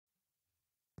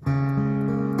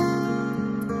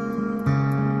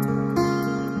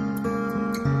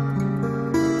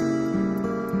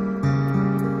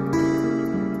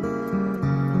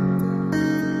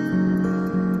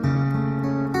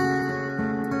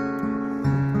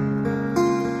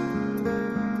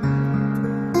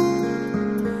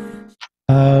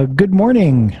good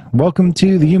morning. Welcome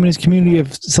to the Humanist community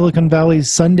of Silicon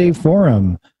Valley's Sunday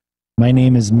Forum. My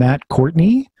name is Matt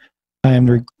Courtney. I am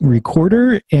the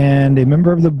recorder and a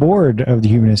member of the board of the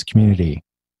Humanist community.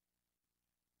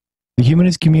 The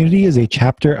Humanist community is a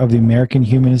chapter of the American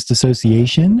Humanist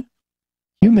Association.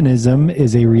 Humanism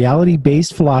is a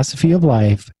reality-based philosophy of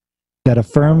life that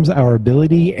affirms our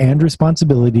ability and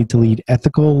responsibility to lead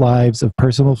ethical lives of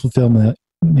personal fulfillment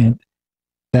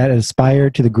that aspire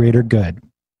to the greater good.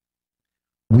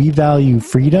 We value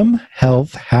freedom,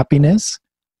 health, happiness,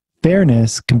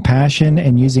 fairness, compassion,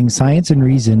 and using science and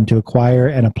reason to acquire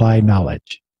and apply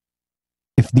knowledge.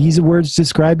 If these words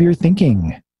describe your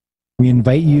thinking, we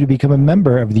invite you to become a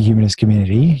member of the Humanist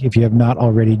community if you have not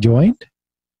already joined.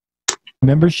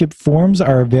 Membership forms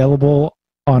are available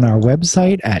on our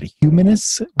website at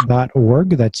humanists.org.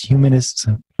 That's humanists,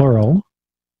 plural,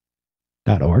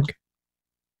 .org.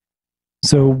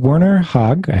 So Werner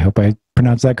Haag, I hope I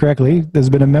pronounced that correctly,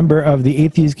 has been a member of the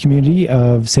Atheist community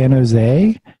of San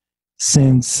Jose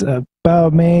since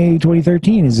about May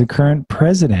 2013. He's the current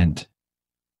president.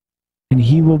 And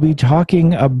he will be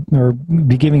talking or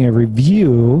be giving a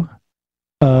review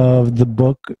of the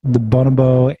book, The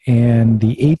Bonobo and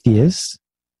the Atheist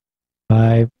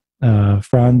by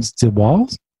Frans De Waal.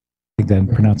 I think I'm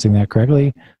pronouncing that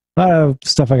correctly. A lot of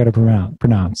stuff I got to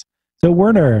pronounce. So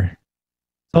Werner,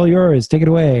 it's all yours. Take it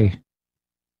away.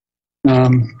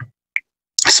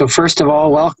 So first of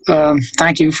all,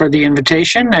 thank you for the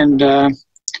invitation and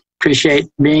appreciate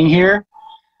being here.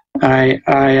 I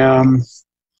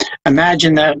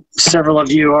imagine that several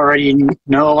of you already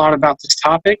know a lot about this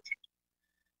topic,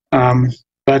 and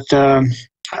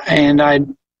I'd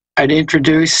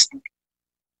introduce.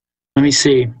 Let me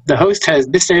see. The host has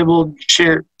disabled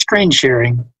screen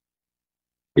sharing,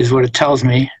 is what it tells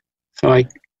me. So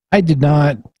I did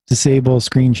not disable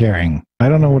screen sharing. I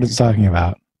don't know what it's talking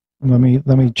about. Let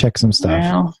me check some stuff.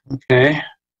 Well, okay.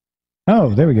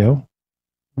 Oh, there we go.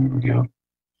 There we go.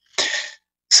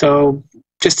 So,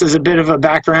 just as a bit of a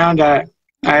background, I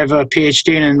have a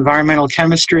Ph.D. in environmental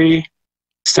chemistry.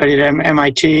 Studied at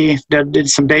MIT. Did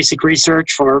some basic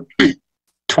research for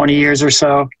 20 years or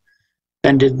so.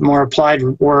 Then did more applied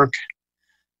work.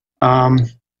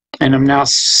 And I'm now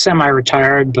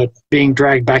semi-retired, but being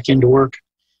dragged back into work.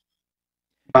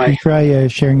 Can you try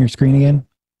sharing your screen again?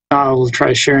 I will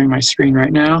try sharing my screen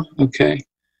right now. Okay.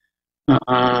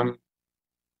 Let's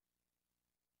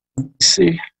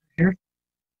see here.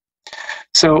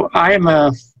 So I am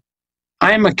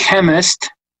a chemist.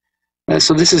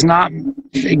 So this is not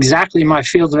exactly my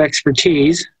field of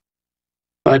expertise,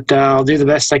 but I'll do the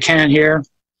best I can here.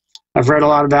 I've read a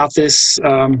lot about this.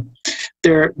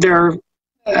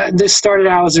 This started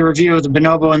out as a review of The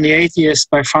Bonobo and the Atheist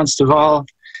by Frans De Waal,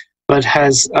 but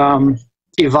has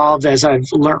evolved as I've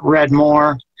read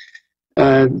more.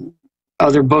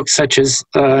 Other books such as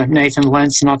Nathan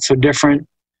Lent's Not So Different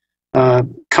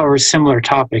cover similar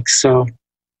topics. So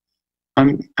I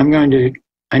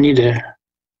need to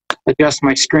adjust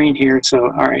my screen here. So,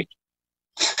 all right.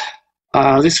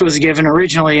 This was given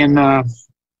originally in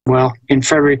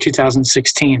February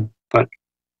 2016, but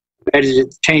I've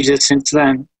changed it since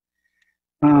then.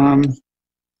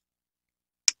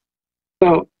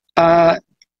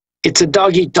 It's a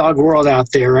dog-eat-dog world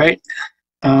out there, right?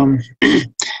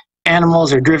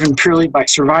 Animals are driven purely by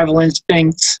survival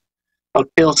instincts. They'll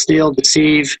kill, steal,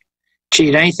 deceive,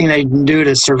 cheat, anything they can do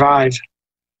to survive.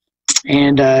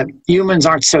 And humans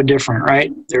aren't so different,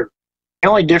 right? They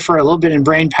only differ a little bit in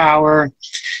brain power,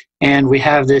 and we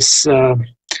have this a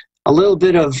little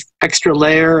bit of extra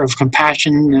layer of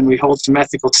compassion, and we hold some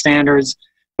ethical standards.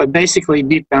 But basically,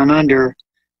 deep down under,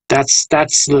 that's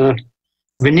the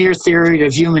veneer theory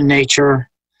of human nature.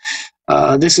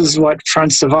 This is what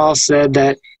Frans De Waal said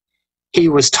that he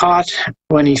was taught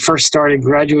when he first started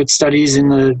graduate studies in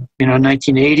the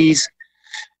 1980s,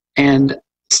 and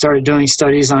started doing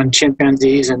studies on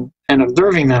chimpanzees and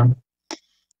observing them.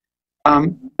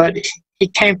 But he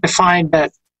came to find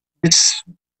that this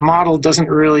model doesn't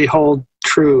really hold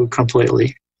true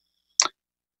completely.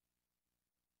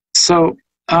 So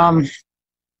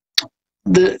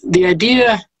the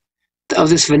idea of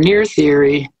this veneer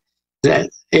theory that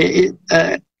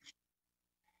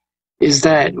is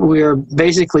that we're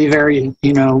basically very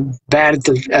bad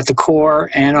at the core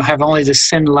and have only the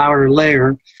sin louder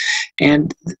layer.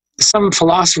 And some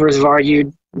philosophers have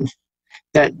argued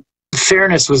that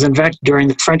fairness was invented during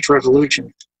the French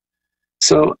Revolution.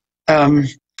 So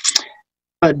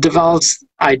but De Waal's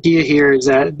idea here is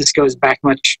that this goes back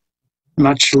much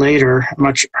later,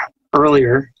 much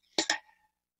earlier.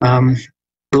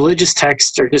 Religious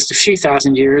texts are just a few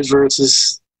thousand years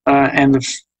versus, and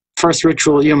the first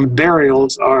ritual human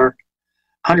burials are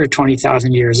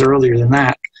 120,000 years earlier than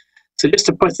that. So just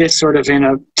to put this sort of in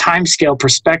a timescale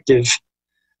perspective,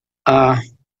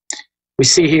 we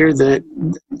see here that,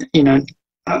 you know,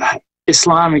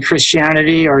 Islam and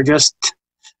Christianity are just,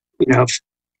 you know,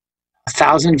 a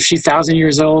few thousand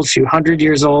years old, a few hundred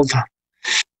years old.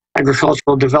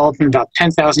 Agricultural development about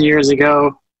 10,000 years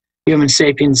ago. Human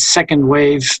sapiens, second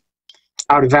wave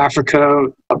out of Africa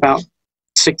about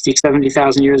 60,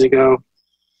 70,000 years ago.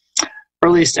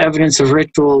 Earliest evidence of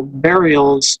ritual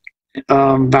burials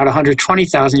about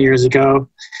 120,000 years ago,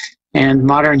 and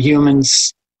modern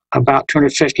humans about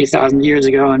 250,000 years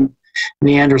ago, and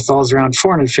Neanderthals around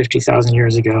 450,000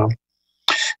 years ago.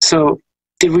 So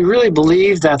did we really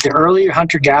believe that the earlier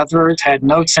hunter-gatherers had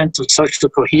no sense of social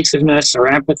cohesiveness or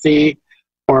empathy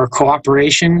or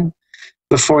cooperation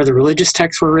before the religious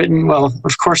texts were written? Well,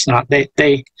 of course not.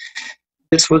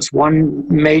 This was one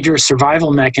major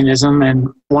survival mechanism, and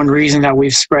one reason that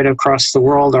we've spread across the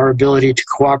world our ability to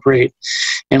cooperate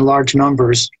in large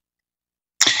numbers.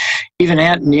 Even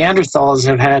Neanderthals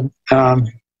have had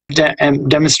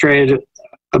demonstrated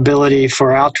ability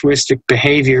for altruistic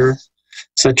behavior,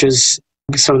 such as,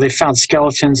 so they found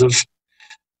skeletons of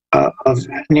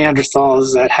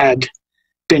Neanderthals that had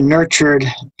been nurtured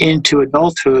into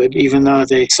adulthood, even though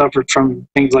they suffered from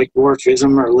things like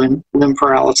dwarfism or limb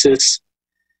paralysis,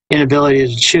 inability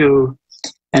to chew,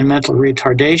 and mental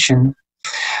retardation.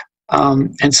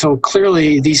 And so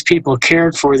clearly these people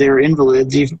cared for their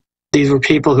invalids. These were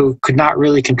people who could not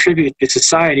really contribute to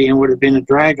society and would have been a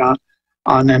drag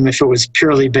on them if it was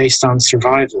purely based on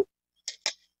survival.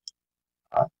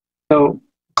 So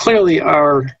clearly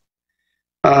our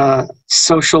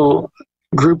social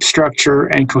group structure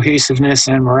and cohesiveness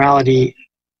and morality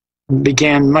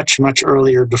began much, much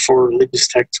earlier, before religious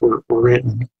texts were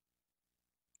written.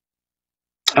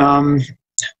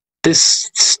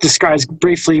 This describes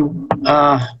briefly what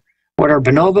are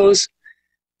bonobos.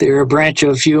 They're a branch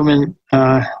of human,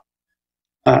 of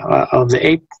the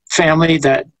ape family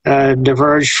that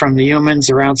diverged from the humans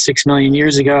around 6 million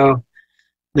years ago.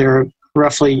 They're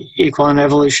roughly equal in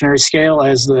evolutionary scale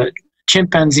as the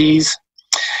chimpanzees,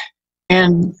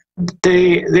 and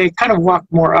they kind of walk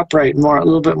more upright, a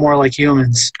little bit more like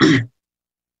humans.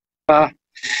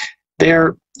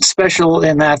 They're special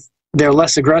in that they're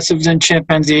less aggressive than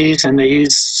chimpanzees, and they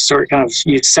use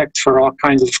sex for all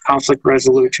kinds of conflict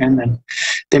resolution. And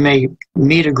they may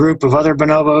meet a group of other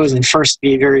bonobos and first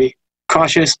be very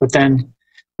cautious, but then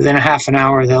within a half an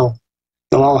hour they'll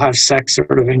all have sex,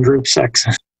 sort of in group sex.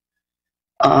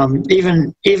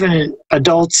 Even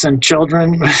adults and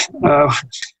children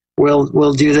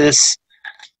will do this.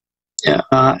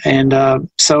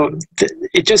 So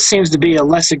it just seems to be a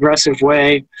less aggressive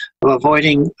way of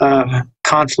avoiding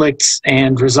conflicts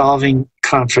and resolving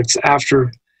conflicts.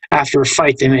 After a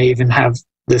fight, they may even have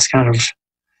this kind of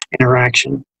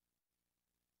interaction.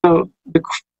 So the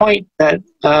point that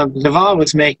De Waal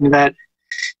was making, that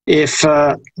if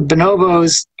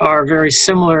bonobos are very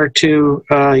similar to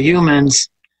humans,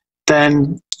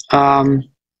 then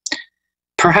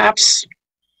perhaps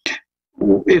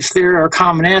if they're our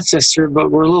common ancestor, but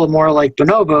we're a little more like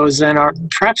bonobos, then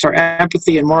perhaps our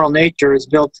empathy and moral nature is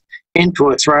built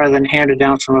into us rather than handed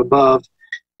down from above,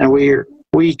 and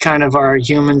we kind of are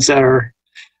humans that are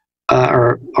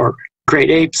great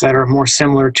apes that are more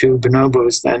similar to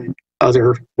bonobos than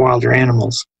other wilder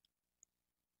animals.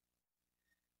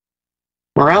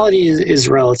 Morality is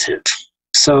relative.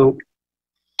 So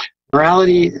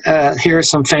morality, here are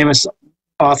some famous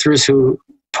authors who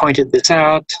pointed this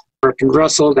out. Bertrand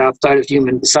Russell, outside of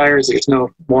human desires, there's no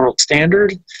moral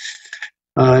standard.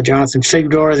 Jonathan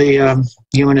Figdor, the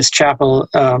Humanist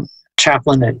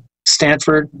chaplain at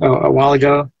Stanford a while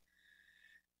ago,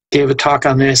 gave a talk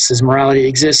on this, as morality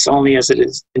exists only as it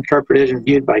is interpreted and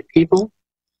viewed by people.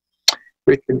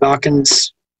 Richard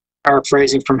Dawkins,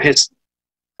 paraphrasing from his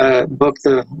book,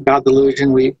 The God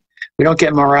Delusion, we don't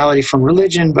get morality from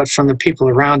religion, but from the people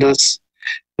around us,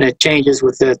 and it changes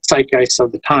with the zeitgeist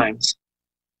of the times.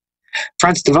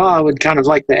 Frans De Waal would kind of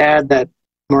like to add that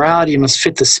morality must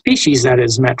fit the species that it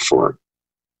is meant for.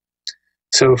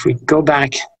 So if we go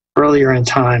back earlier in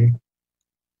time,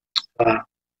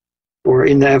 or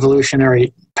in the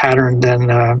evolutionary pattern,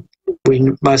 then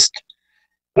we must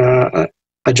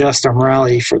adjust our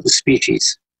morality for the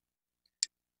species.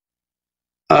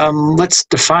 Let's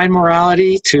define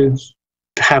morality to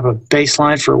have a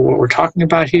baseline for what we're talking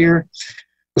about here.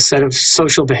 A set of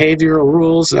social behavioral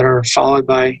rules that are followed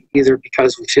by either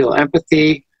because we feel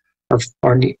empathy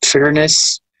or need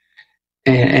fairness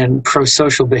and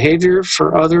pro-social behavior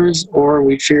for others, or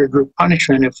we fear group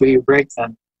punishment if we break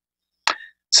them.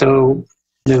 So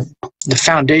the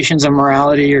foundations of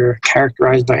morality are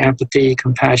characterized by empathy,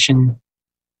 compassion,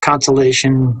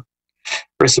 consolation,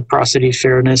 reciprocity,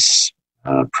 fairness,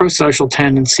 pro-social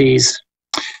tendencies,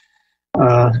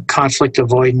 conflict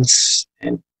avoidance,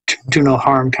 and do no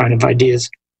harm kind of ideas.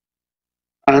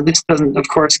 This doesn't, of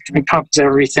course, encompass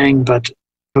everything, but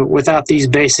without these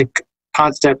basic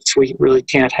concepts, we really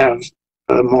can't have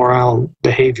moral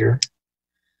behavior.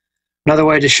 Another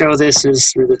way to show this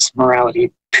is through this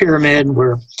morality pyramid,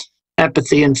 where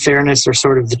empathy and fairness are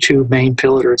sort of the two main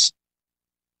pillars.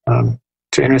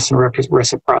 Fairness and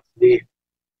reciprocity.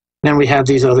 Then we have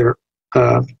these other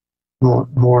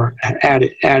more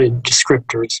added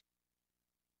descriptors.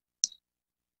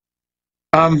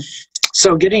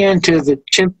 So getting into the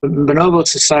chimp and bonobo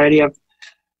society,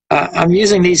 I'm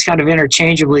using these kind of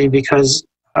interchangeably because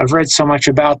I've read so much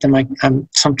about them. I'm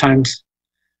sometimes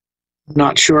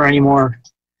not sure anymore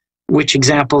which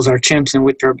examples are chimps and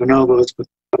which are bonobos, but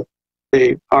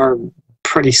they are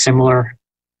pretty similar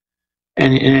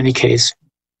in any case.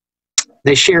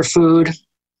 They share food.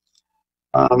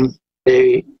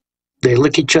 They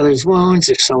lick each other's wounds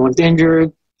if someone's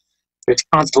injured. There's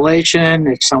consolation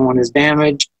if someone is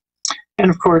damaged. And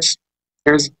of course,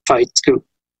 there's fights too.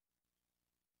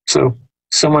 So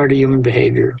similar to human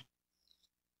behavior.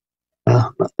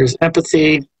 There's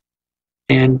empathy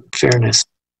and fairness.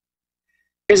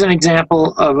 Here's an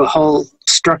example of a whole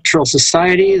structural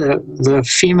society. The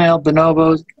female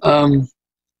bonobos, I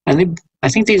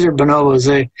think these are bonobos.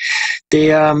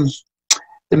 The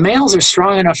males are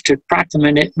strong enough to crack the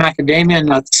macadamia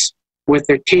nuts with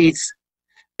their teeth,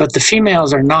 but the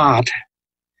females are not.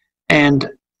 And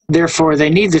therefore, they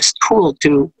need this tool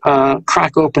to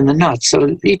crack open the nuts.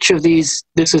 So each of these,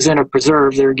 this is in a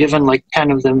preserve. They're given like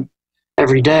 10 of them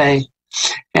every day,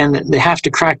 and they have to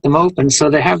crack them open. So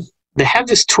they have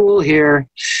this tool here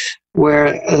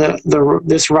where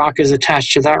this rock is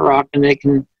attached to that rock, and they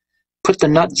can put the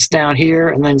nuts down here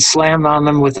and then slam on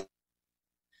them with.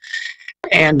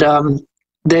 And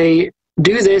they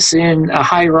do this in a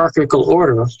hierarchical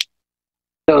order.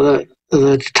 So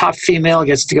the top female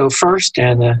gets to go first,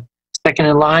 and the second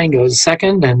in line goes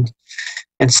second, and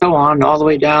so on, all the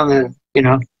way down the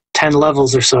 10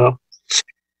 levels or so.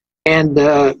 And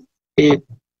there's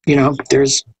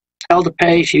hell to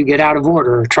pay if you get out of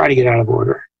order or try to get out of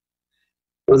order.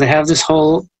 So they have this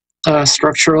whole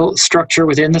structure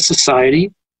within the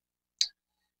society,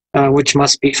 which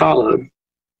must be followed.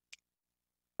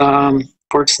 Of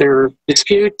course, there are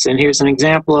disputes, and here's an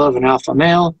example of an alpha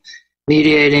male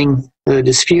mediating the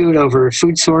dispute over a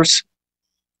food source.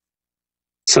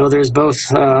 So there's both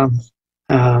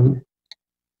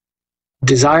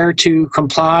desire to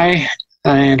comply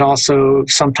and also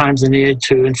sometimes the need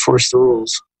to enforce the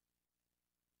rules.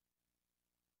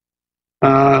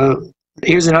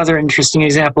 Here's another interesting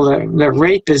example that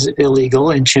rape is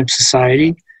illegal in chimp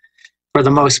society for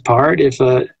the most part.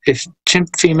 If chimp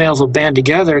females will band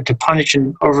together to punish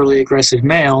an overly aggressive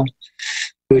male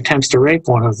who attempts to rape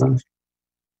one of them.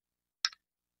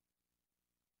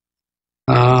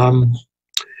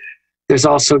 There's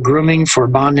also grooming for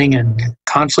bonding and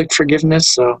conflict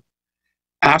forgiveness. So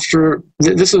after,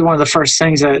 this is one of the first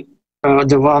things that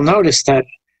De Waal noticed, that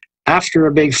after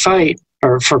a big fight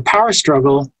or for power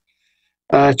struggle,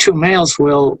 two males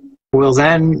will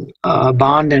then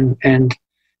bond and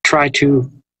try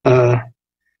to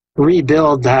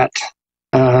rebuild that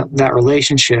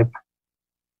relationship.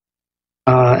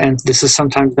 And this is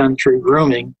sometimes done through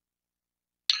grooming,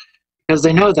 because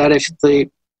they know that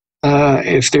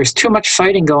if there's too much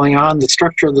fighting going on, the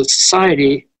structure of the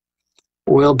society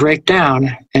will break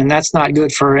down, and that's not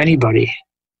good for anybody,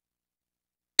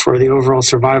 for the overall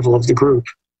survival of the group.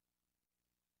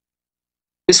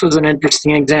 This was an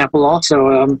interesting example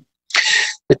also.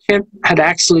 The chimp had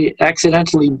actually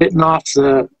accidentally bitten off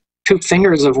the 2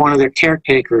 fingers of one of their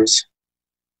caretakers,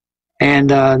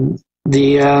 and a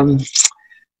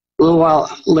little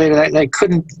while later they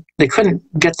couldn't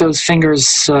get those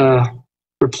fingers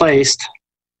replaced.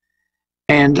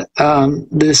 And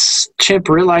this chimp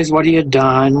realized what he had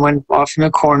done, went off in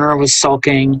a corner, was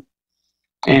sulking,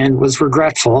 and was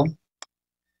regretful.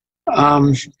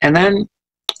 And then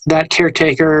that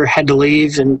caretaker had to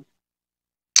leave and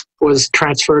was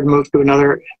transferred, moved to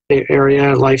another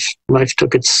area. Life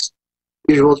took its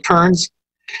usual turns.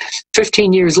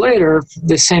 15 years later,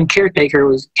 this same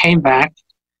caretaker came back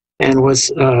and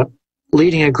was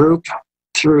leading a group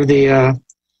through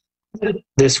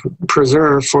this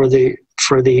preserve for the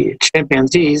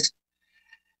chimpanzees,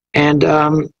 and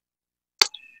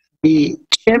the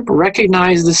chimp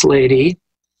recognized this lady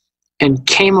and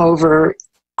came over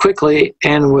quickly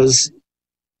and was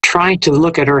trying to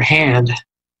look at her hand.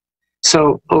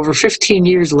 So over 15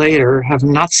 years later, have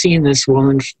not seen this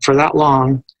woman for that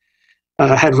long,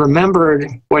 had remembered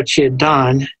what she had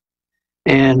done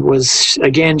and was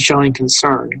again showing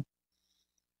concern.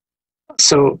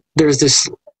 So there's this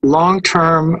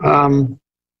long-term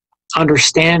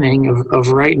understanding of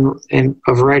right and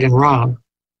wrong.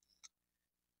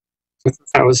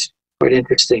 That was quite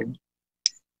interesting.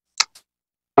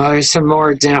 Here's some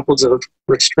more examples of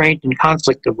restraint and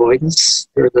conflict avoidance.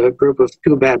 There's a group of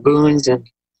two baboons and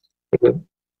a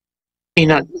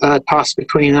peanut tossed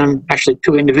between them, actually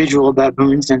two individual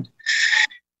baboons, and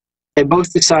they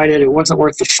both decided it wasn't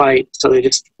worth the fight, so they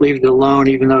just leave it alone,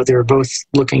 even though they were both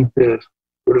looking to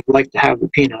would have liked to have the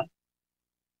peanut.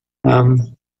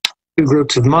 Two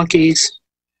groups of monkeys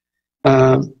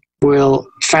found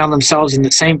themselves in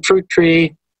the same fruit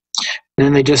tree, and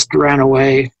then they just ran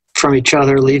away from each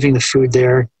other, leaving the food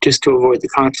there just to avoid the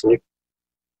conflict.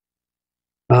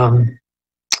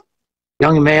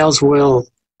 Young males will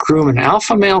groom an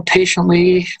alpha male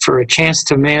patiently for a chance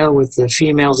to mate with the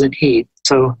females in heat.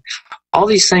 So all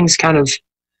these things kind of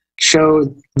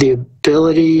show the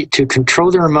ability to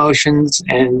control their emotions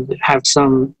and have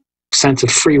some sense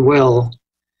of free will.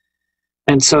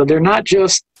 And so they're not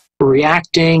just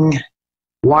reacting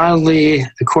wildly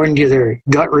according to their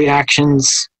gut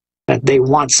reactions that they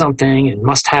want something and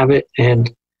must have it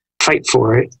and fight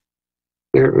for it.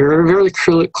 They're very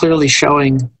clearly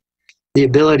showing the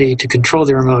ability to control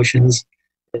their emotions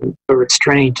and a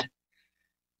restraint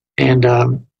and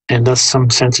thus some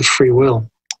sense of free will.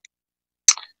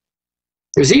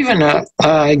 There's even an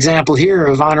example here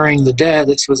of honoring the dead.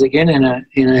 This was again in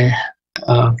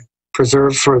a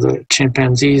preserve for the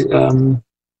chimpanzees.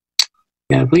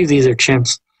 I believe these are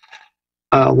chimps.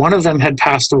 One of them had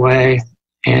passed away,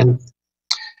 and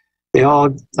they all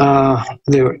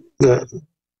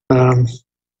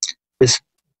this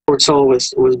poor soul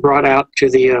was brought out to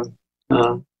the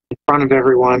in front of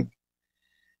everyone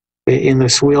in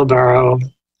this wheelbarrow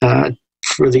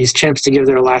for these chimps to give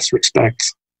their last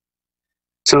respects.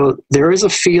 So there is a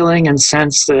feeling and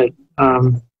sense that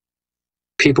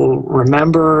people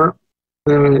remember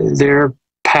their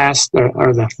past,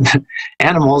 or the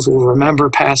animals will remember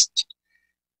past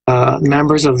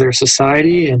members of their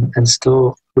society and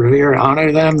still revere and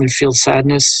honor them and feel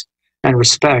sadness and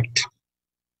respect.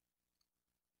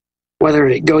 Whether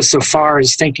it goes so far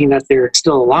as thinking that they're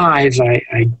still alive,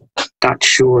 I'm not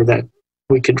sure that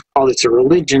we could call this a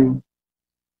religion,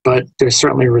 but there's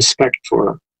certainly respect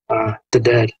for the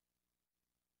dead.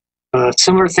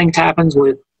 Similar things happens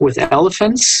with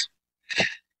elephants.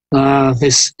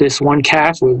 This one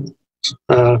calf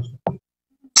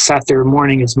sat there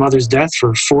mourning its mother's death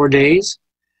for 4 days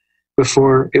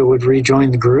before it would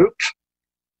rejoin the group.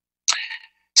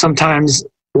 Sometimes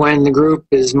when the group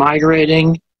is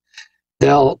migrating,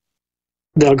 they'll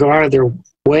go out of their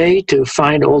way to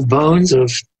find old bones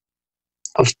of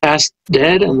past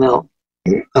dead, and they'll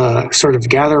sort of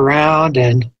gather around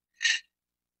and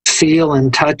feel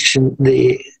and touch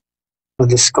the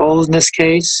skulls in this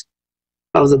case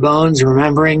of the bones,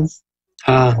 remembering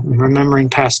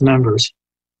past members.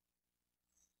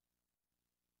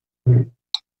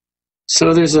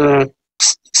 So there's a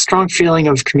strong feeling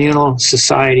of communal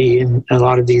society in a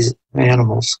lot of these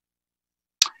animals.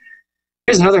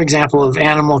 Here's another example of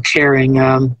animal caring.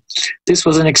 This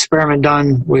was an experiment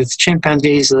done with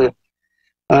chimpanzees.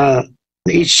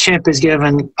 Each chimp is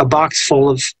given a box full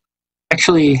of,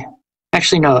 actually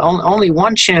no, only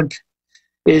one chimp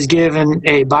is given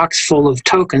a box full of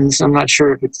tokens. I'm not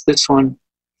sure if it's this one.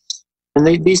 And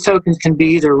these tokens can be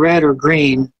either red or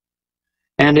green.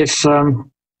 And if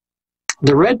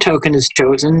the red token is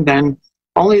chosen, then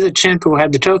only the chimp who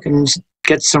had the tokens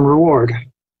gets some reward.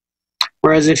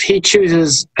 Whereas if he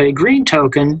chooses a green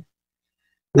token,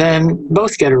 then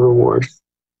both get a reward.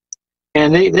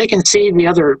 And they can see the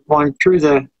other one through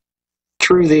the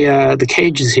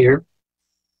cages here,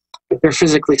 but they're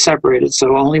physically separated,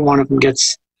 so only one of them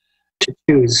gets to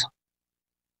choose.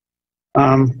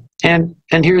 And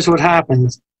here's what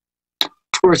happens. Of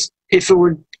course, if it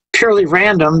were purely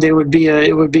random, it would be a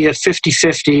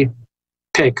 50-50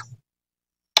 pick.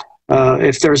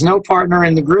 If there's no partner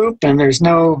in the group and there's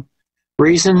no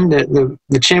reason, that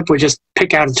the chimp would just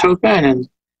pick out a token and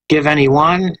give any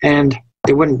one, and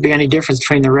there wouldn't be any difference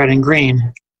between the red and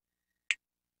green.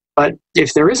 But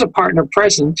if there is a partner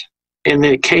present in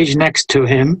the cage next to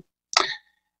him,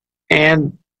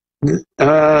 and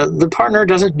the partner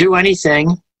doesn't do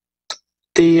anything,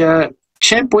 the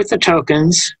chimp with the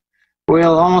tokens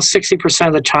will almost 60%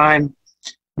 of the time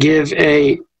give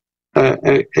a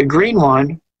green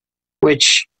one,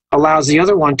 which allows the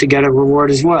other one to get a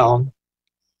reward as well.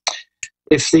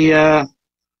 If the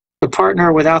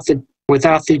partner without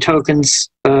the tokens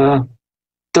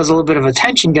does a little bit of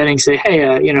attention getting, say,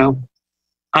 hey, you know,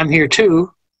 I'm here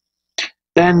too,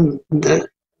 then the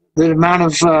amount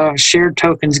of shared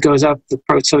tokens goes up, the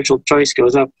pro-social choice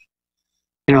goes up,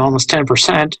 you know, almost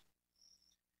 10%.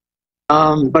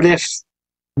 But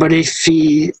if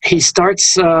he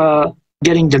starts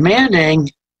getting demanding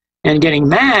and getting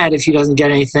mad if he doesn't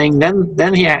get anything, then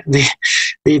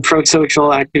the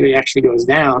pro-social activity actually goes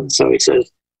down. So he says,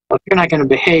 well, if you're not going to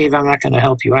behave, I'm not going to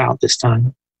help you out this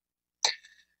time.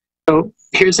 So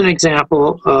here's an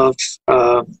example of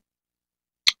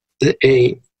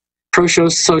a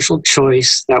pro-social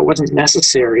choice that wasn't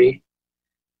necessary.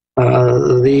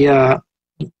 The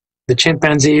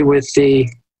chimpanzee with the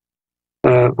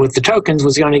tokens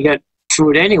was going to get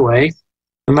food anyway,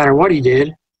 no matter what he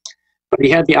did, but he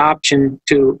had the option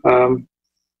to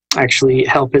actually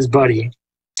help his buddy,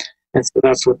 and so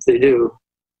that's what they do.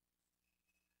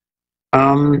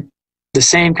 The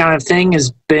same kind of thing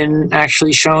has been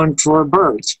actually shown for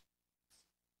birds.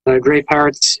 Gray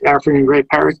parrots, African gray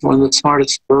parrot, one of the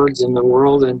smartest birds in the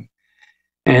world,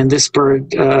 and this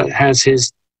bird has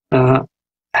his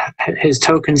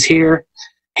tokens here.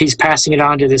 He's passing it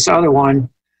on to this other one,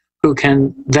 who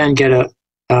can then get a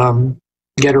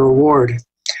reward.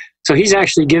 So he's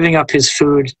actually giving up his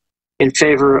food in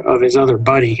favor of his other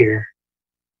buddy here,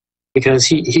 because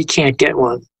he can't get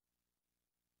one.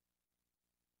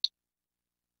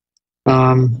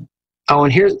 Oh,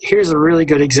 and here's a really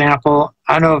good example.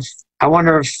 I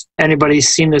wonder if anybody's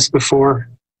seen this before,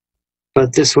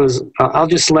 but this was. I'll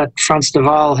just let Frans De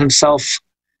Waal himself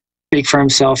speak for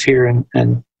himself here,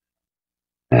 and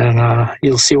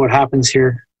you'll see what happens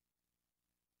here.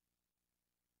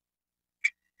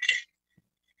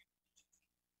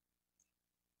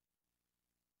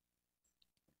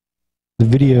 The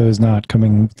video is not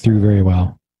coming through very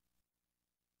well.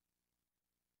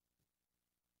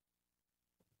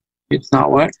 It's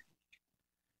not what?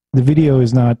 The video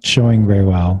is not showing very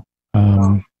well.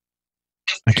 I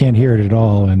can't hear it at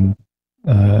all, and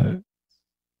kind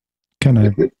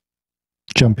of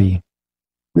jumpy.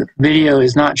 The video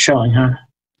is not showing, huh?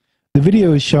 The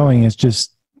video is showing. It's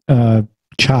just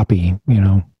choppy, you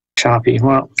know. Choppy.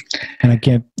 Well,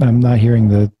 and I'm not hearing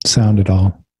the sound at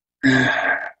all.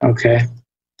 Okay.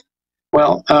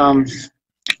 Well,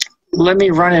 let me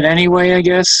run it anyway, I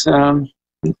guess.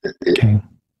 Okay.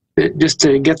 Just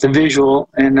to get the visual,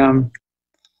 and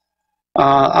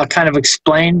I'll kind of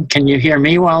explain. Can you hear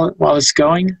me while it's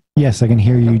going? Yes, I can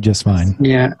hear you just fine.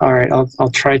 Yeah. All right.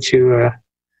 I'll try to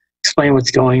explain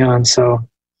what's going on. So,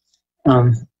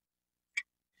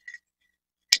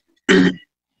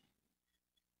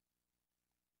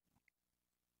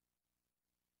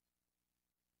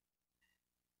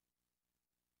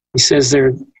 he says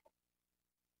there.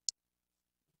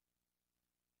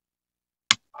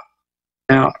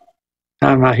 Now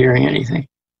I'm not hearing anything.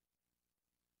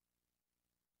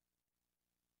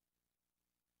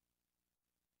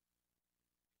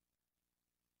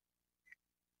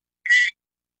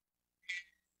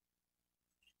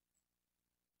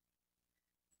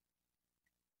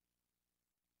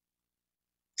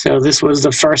 So this was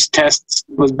the first test,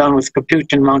 was done with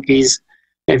capuchin monkeys.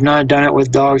 They've not done it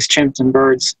with dogs, chimps, and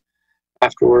birds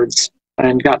afterwards,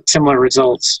 and got similar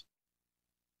results.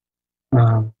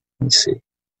 Let's see.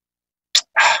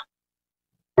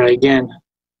 Right again.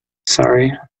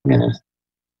 Sorry. I'm gonna.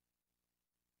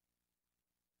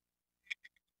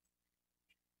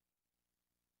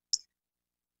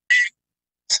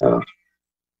 So.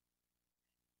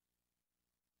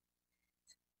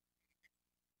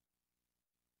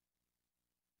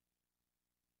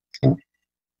 Okay.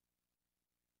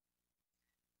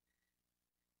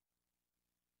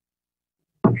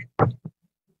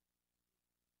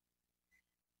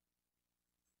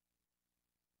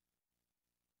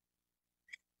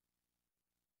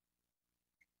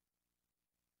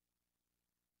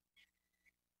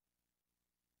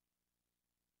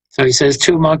 So he says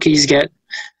two monkeys get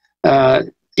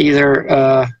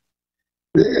either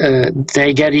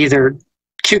they get either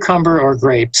cucumber or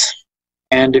grapes,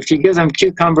 and if you give them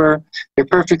cucumber, they're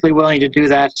perfectly willing to do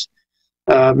that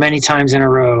many times in a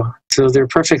row. So they're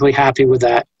perfectly happy with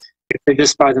that if they're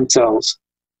just by themselves.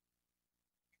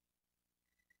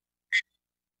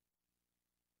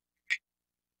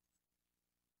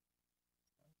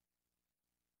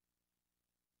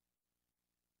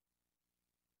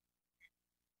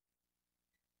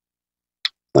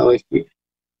 So if you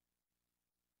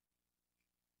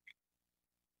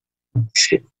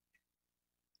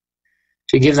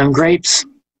give them grapes,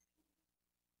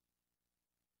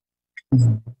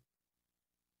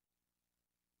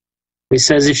 He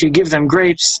says if you give them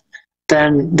grapes,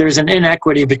 then there's an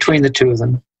inequity between the two of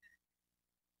them.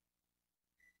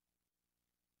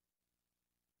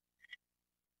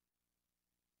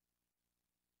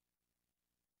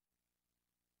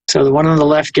 So the one on the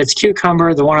left gets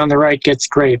cucumber, the one on the right gets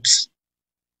grapes.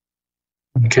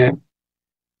 Okay.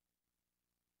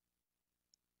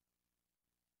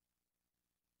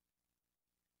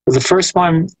 The first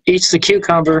one eats the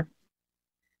cucumber,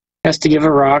 has to give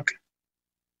a rock.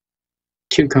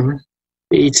 Cucumber.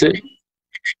 He eats it.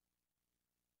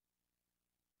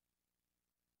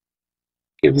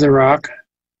 Gives a rock.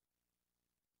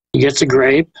 He gets a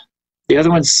grape. The other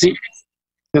one sees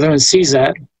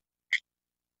that.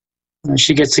 And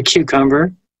she gets a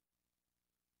cucumber.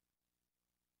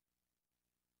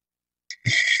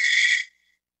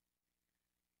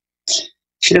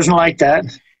 She doesn't like that.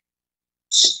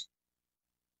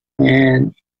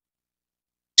 And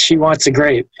she wants a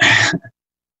grape.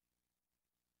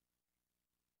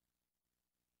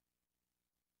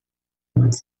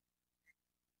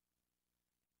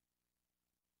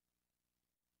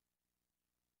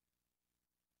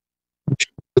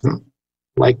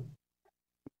 Like,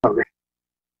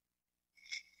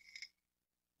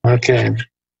 okay.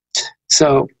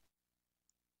 So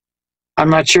I'm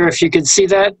not sure if you could see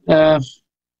that.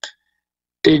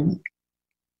 Did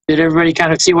everybody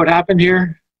kind of see what happened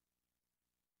here?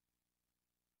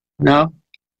 No?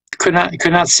 Could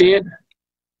not see it?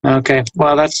 Okay.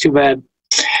 Well, that's too bad.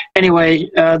 Anyway,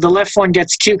 the left one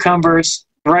gets cucumbers,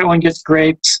 the right one gets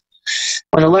grapes.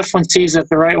 When the left one sees that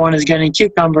the right one is getting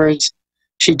cucumbers,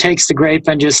 she takes the grape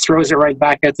and just throws it right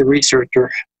back at the researcher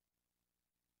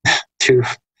to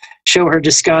show her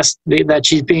disgust that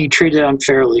she's being treated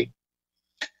unfairly.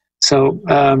 So,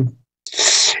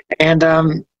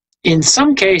 in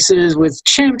some cases with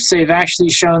chimps, they've actually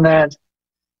shown that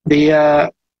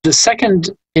the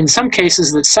second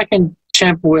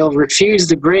chimp will refuse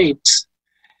the grapes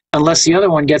unless the other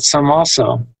one gets some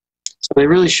also. So they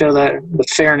really show that the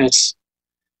fairness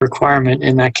requirement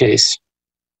in that case.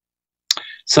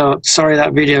 So sorry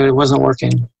that video wasn't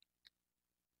working.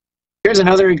 Here's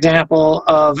another example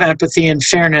of empathy and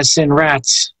fairness in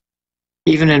rats,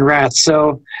 even in rats.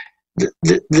 So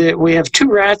we have two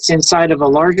rats inside of a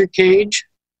larger cage,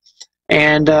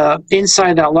 and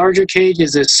inside that larger cage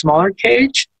is a smaller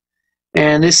cage,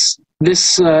 and this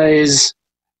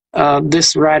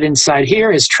rat inside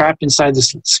here is trapped inside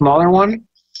this smaller one.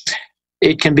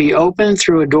 It can be opened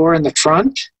through a door in the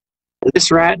front.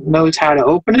 This rat knows how to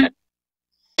open it.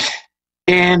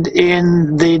 And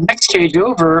in the next cage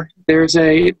over, there's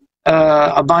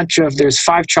there's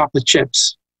 5 chocolate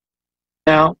chips.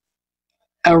 Now,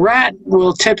 a rat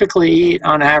will typically eat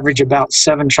on average about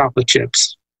 7 chocolate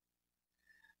chips.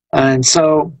 And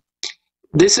so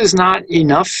this is not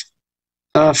enough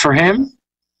for him.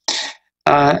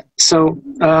 So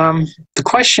the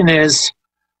question is,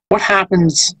 what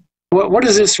happens? What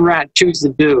does this rat choose to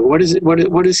do? What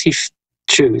does he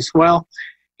choose? Well,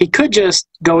 he could just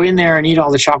go in there and eat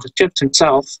all the chocolate chips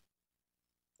himself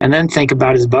and then think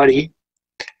about his buddy.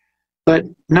 But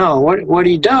no, what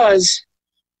he does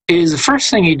is, the first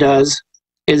thing he does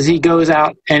is he goes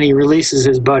out and he releases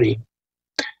his buddy,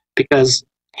 because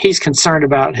he's concerned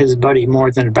about his buddy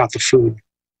more than about the food.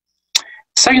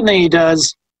 Second thing he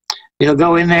does, he'll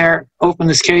go in there, open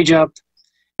this cage up,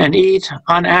 and eat,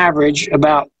 on average,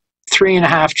 about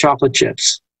 3.5 chocolate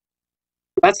chips.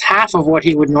 That's half of what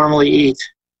he would normally eat,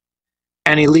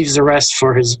 and he leaves the rest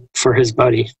for his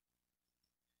buddy.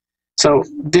 So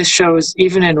this shows,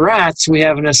 even in rats, we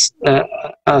have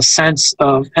a sense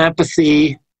of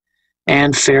empathy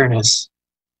and fairness.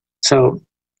 So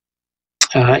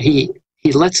he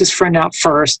lets his friend out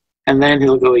first, and then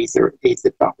he'll go eat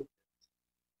the chocolate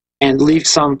and leave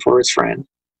some for his friend.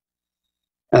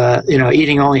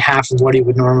 Eating only half of what he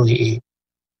would normally eat.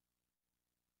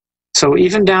 So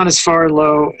even down as far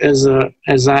low as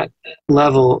that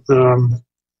level,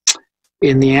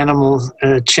 in the animal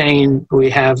chain, we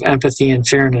have empathy and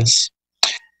fairness.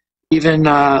 Even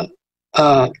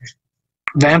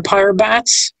vampire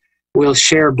bats will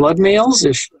share blood meals.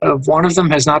 If one of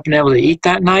them has not been able to eat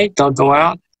that night, they'll go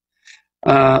out.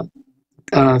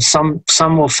 Some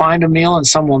will find a meal and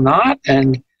some will not,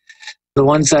 and the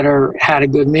ones that had a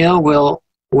good meal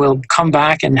will come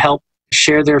back and help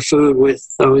share their food with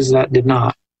those that did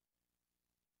not.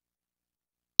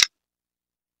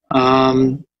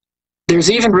 There's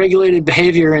even regulated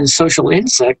behavior in social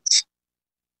insects.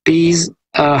 Bees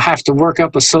have to work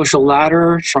up a social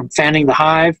ladder from fanning the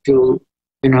hive to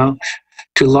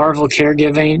larval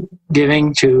caregiving,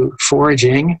 to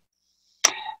foraging.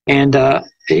 And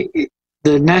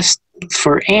the nest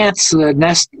for ants, the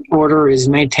nest order is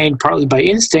maintained partly by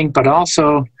instinct, but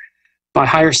also by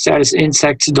higher status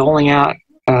insects doling out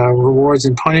rewards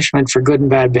and punishment for good and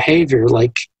bad behavior,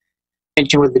 like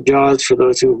pinching with the jaws for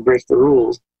those who break the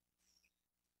rules.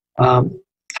 I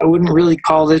wouldn't really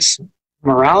call this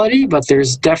morality, but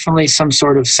there's definitely some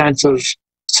sort of sense of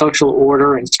social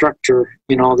order and structure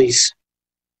in all these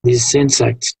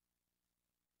insects.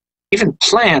 Even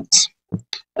plants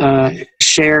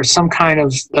share some kind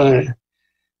of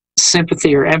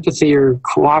sympathy or empathy or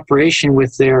cooperation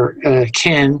with their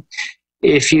kin.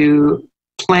 If you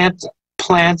plant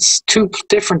plants, two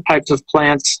different types of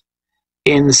plants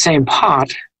in the same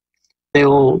pot, they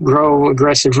will grow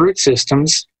aggressive root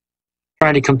systems,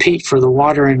 trying to compete for the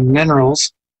water and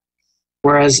minerals.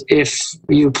 Whereas if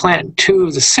you plant two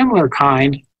of the similar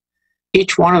kind,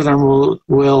 each one of them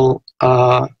will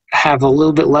have a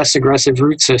little bit less aggressive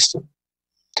root system,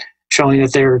 showing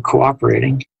that they're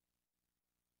cooperating.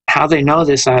 How they know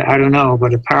this, I don't know,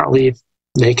 but apparently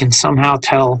they can somehow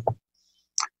tell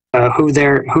who they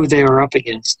are up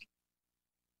against.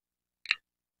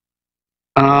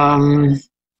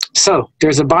 So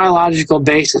there's a biological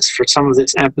basis for some of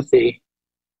this empathy.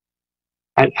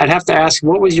 I'd have to ask,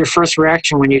 what was your first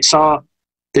reaction when you saw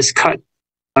this cut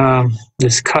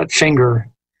finger?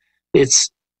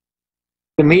 It's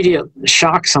immediate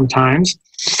shock sometimes,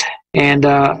 and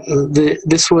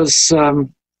this was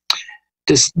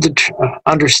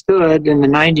understood in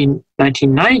the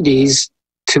 1990s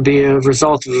to be a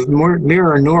result of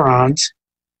mirror neurons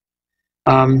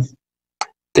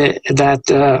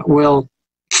that will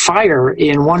fire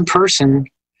in one person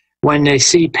when they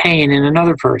see pain in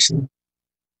another person.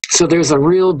 So there's a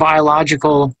real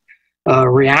biological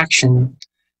reaction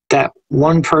that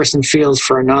one person feels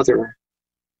for another.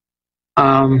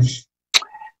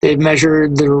 They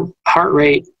measured the heart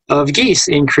rate of geese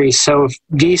increase. So if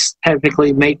geese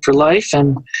typically mate for life,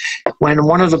 and when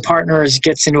one of the partners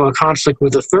gets into a conflict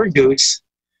with a third goose,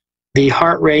 the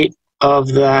heart rate of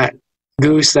that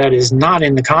goose that is not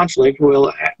in the conflict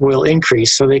will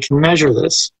increase. So they can measure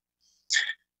this.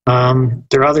 There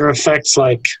are other effects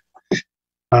like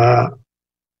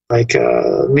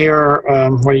mirror,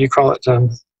 what do you call it?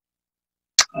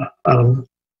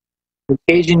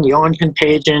 Contagion, yawn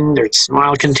contagion, there's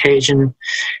smile contagion,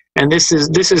 and this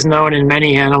is known in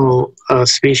many animal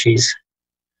species.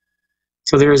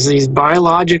 So there's these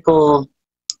biologically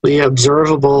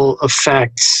observable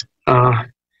effects.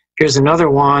 Here's another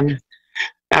one.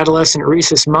 Adolescent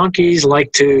rhesus monkeys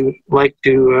like to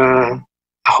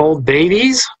hold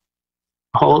babies,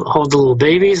 hold the little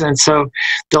babies, and so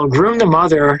they'll groom the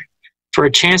mother for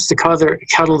a chance to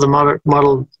cuddle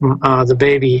the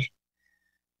baby.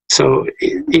 So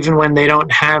even when they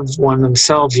don't have one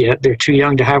themselves yet, they're too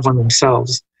young to have one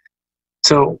themselves.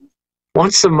 So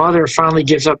once the mother finally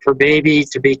gives up her baby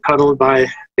to be cuddled by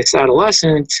this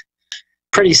adolescent,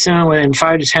 pretty soon, within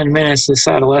 5 to 10 minutes, this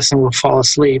adolescent will fall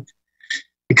asleep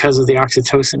because of the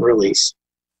oxytocin release,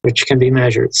 which can be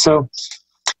measured. So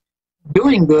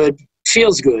doing good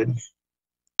feels good.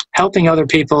 Helping other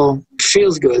people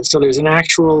feels good. So there's an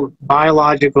actual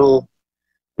biological,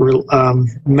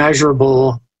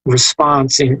 measurable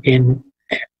response in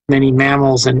many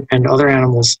mammals and other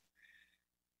animals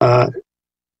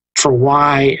for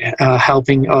why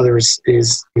helping others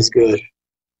is good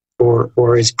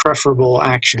or is preferable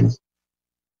action.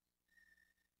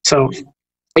 So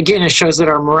again, it shows that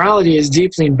our morality is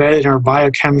deeply embedded in our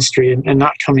biochemistry and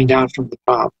not coming down from the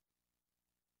top.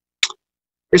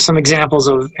 Here's some examples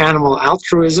of animal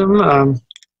altruism.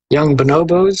 Young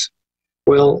bonobos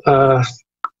will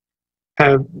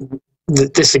have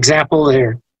this example.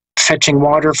 They're fetching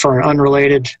water for an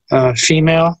unrelated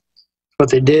female. What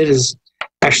they did is,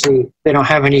 actually, they don't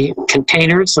have any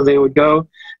containers, so they would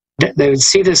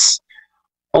see this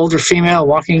older female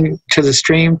walking to the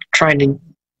stream trying to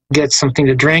get something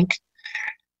to drink.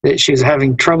 That she was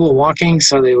having trouble walking,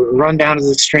 so they would run down to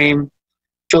the stream,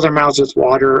 fill their mouths with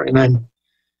water, and then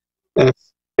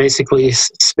basically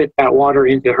spit that water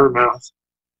into her mouth.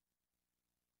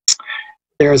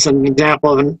 There's an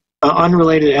example of an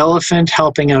unrelated elephant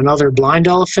helping another blind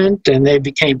elephant, and they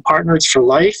became partners for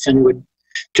life and would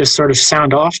just sort of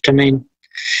sound off to make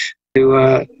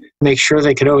sure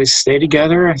they could always stay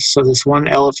together. So this one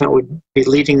elephant would be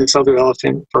leading this other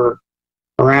elephant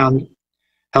around,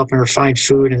 helping her find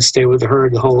food and stay with the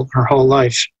herd her whole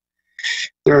life.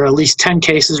 There are at least 10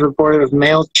 cases reported of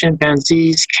male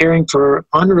chimpanzees caring for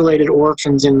unrelated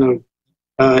orphans in the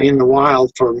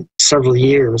wild for several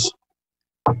years.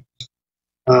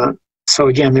 So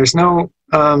again, there's no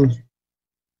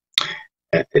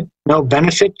no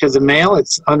benefit to the male.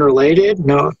 It's unrelated.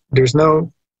 No, there's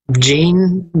no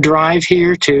gene drive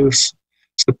here to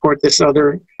support this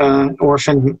other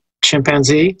orphan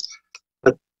chimpanzee,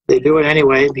 but they do it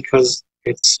anyway because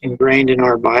it's ingrained in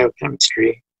our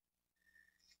biochemistry.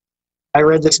 I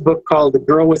read this book called The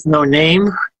Girl with No Name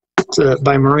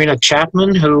by Marina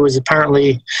Chapman, who was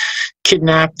apparently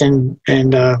kidnapped and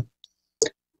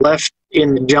left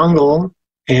in the jungle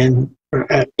and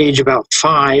at age about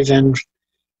 5, and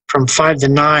from 5 to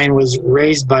 9 was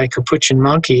raised by capuchin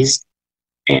monkeys.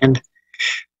 And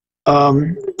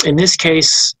in this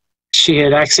case, she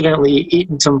had accidentally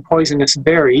eaten some poisonous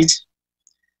berries.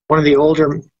 One of the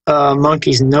older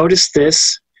monkeys noticed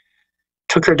this,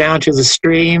 took her down to the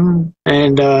stream,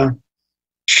 and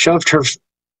shoved her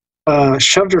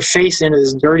face into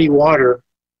this dirty water.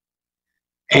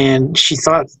 And she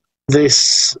thought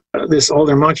this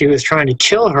older monkey was trying to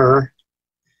kill her,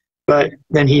 but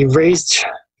then he raised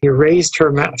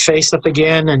her face up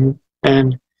again,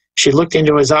 and she looked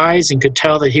into his eyes and could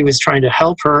tell that he was trying to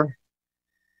help her.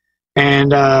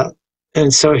 And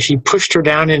so she pushed her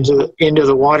down into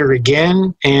the water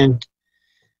again, and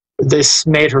this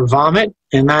made her vomit,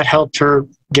 and that helped her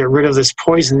get rid of this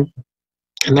poison,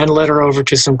 and then led her over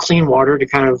to some clean water to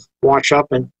kind of wash up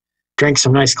and drink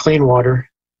some nice clean water.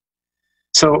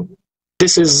 So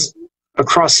this is a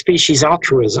cross-species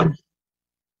altruism.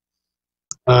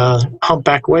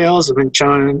 Humpback whales have been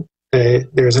shown.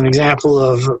 There's an example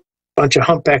of a bunch of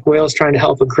humpback whales trying to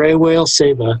help a gray whale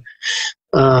save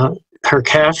her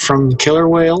calf from killer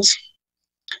whales.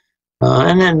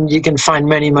 And then you can find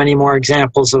many, many more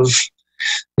examples of,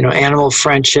 animal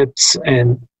friendships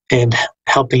and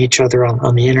helping each other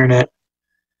on the internet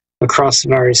across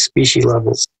various species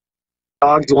levels.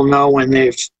 Dogs will know when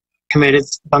they've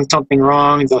done something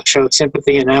wrong. They'll show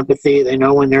sympathy and empathy. They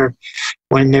know when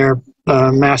their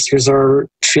masters are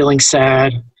feeling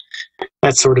sad,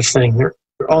 that sort of thing. There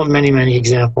are all many, many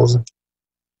examples.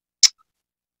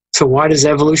 So why does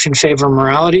evolution favor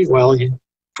morality? Well, of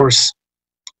course,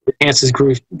 it enhances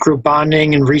group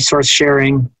bonding and resource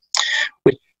sharing,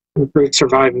 which improves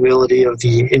survivability of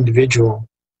the individual.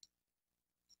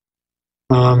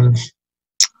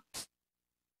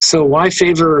 So why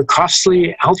favor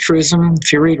costly altruism?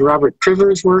 If you read Robert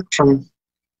Priver's work from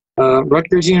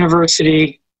Rutgers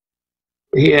University,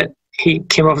 he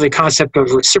came up with the concept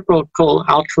of reciprocal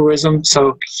altruism.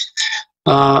 So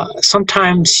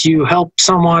sometimes you help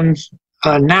someone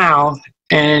now,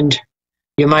 and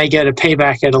you might get a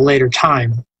payback at a later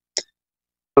time.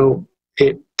 So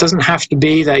it doesn't have to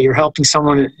be that you're helping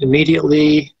someone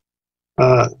immediately.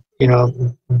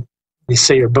 You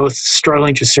say you're both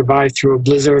struggling to survive through a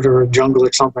blizzard or a jungle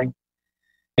or something,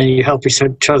 and you help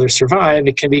each other survive.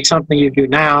 It can be something you do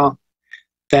now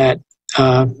that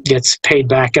gets paid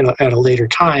back at a later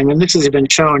time. And this has been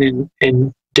shown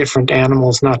in different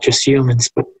animals, not just humans,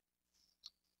 but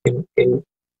in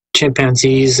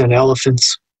chimpanzees and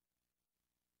elephants.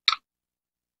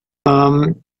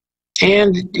 And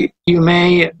you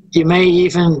may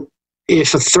even,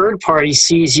 if a third party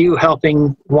sees you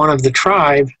helping one of the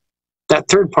tribe, that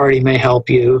third party may help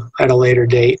you at a later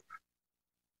date.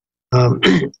 So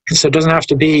it doesn't have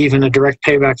to be even a direct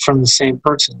payback from the same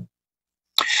person.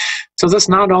 So thus,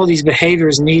 not all these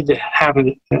behaviors need to have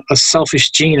a selfish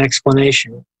gene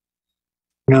explanation.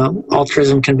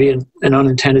 Altruism can be an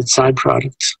unintended side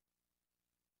product.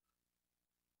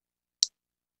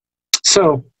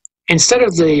 So instead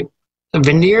of the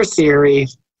veneer theory,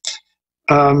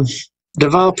 De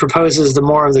Waal proposes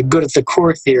more of the good at the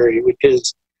core theory, which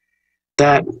is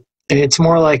that it's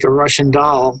more like a Russian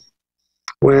doll,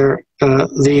 where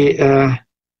a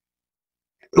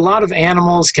lot of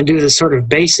animals can do this sort of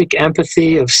basic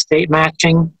empathy of state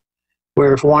matching,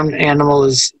 where if one animal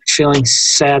is feeling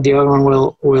sad, the other one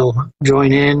will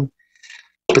join in.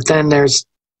 But then there's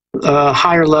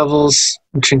higher levels,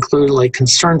 which include like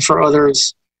concern for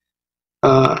others,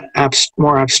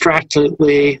 more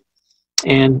abstractly,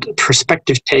 and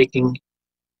perspective taking,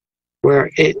 where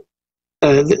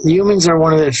humans are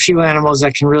one of the few animals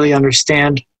that can really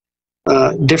understand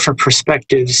different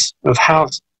perspectives of how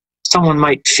someone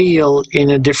might feel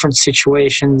in different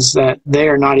situations that they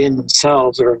are not in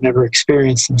themselves or have never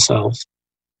experienced themselves.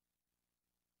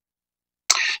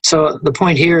 So the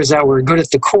point here is that we're good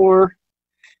at the core,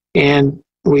 and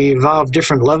we evolve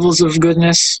different levels of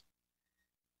goodness.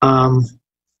 And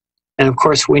of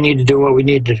course, we need to do what we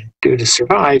need to do to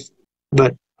survive.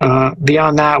 But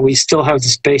beyond that, we still have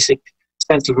this basic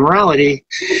sense of morality,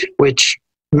 which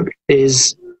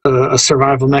is a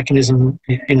survival mechanism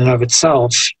in and of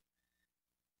itself.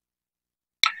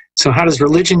 So how does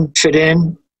religion fit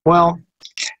in? Well,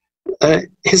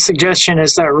 his suggestion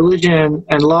is that religion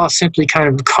and law simply kind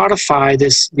of codify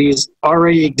these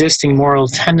already existing moral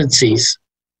tendencies.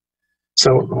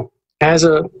 So as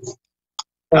a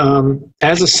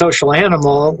social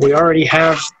animal, we already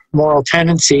have moral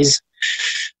tendencies.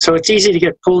 So it's easy to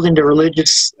get pulled into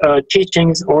religious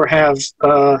teachings or have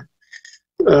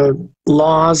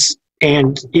laws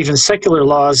and even secular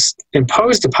laws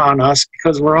imposed upon us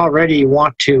because we already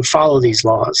want to follow these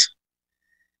laws.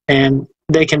 And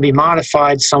they can be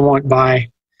modified somewhat by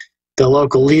the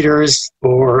local leaders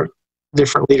or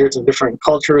different leaders in different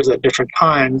cultures at different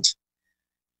times.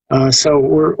 So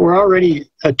we're already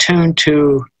attuned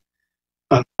to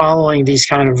following these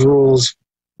kind of rules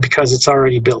because it's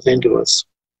already built into us.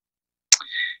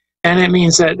 And it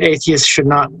means that atheists should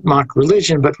not mock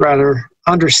religion, but rather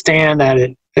understand that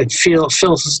it feels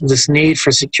this need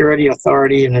for security,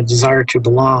 authority, and a desire to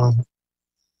belong.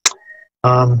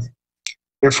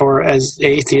 Therefore, as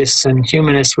atheists and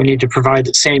humanists, we need to provide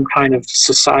the same kind of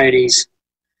societies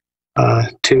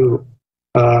to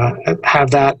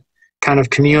have that kind of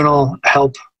communal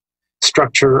help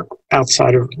structure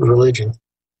outside of religion.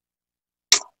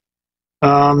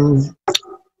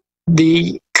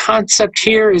 The concept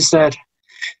here is that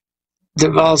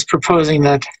De Waal is proposing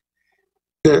that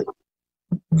the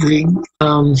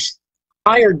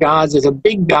higher gods, or the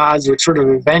big gods, were sort of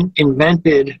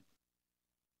invented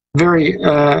very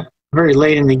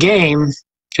late in the game,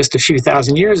 just a few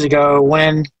thousand years ago,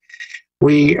 when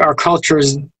our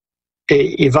cultures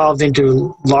evolved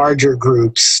into larger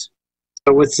groups.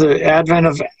 So with the advent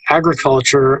of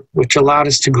agriculture, which allowed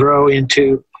us to grow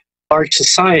into large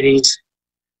societies,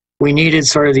 we needed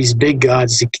sort of these big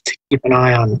gods to keep an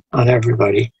eye on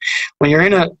everybody. When you're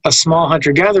in a small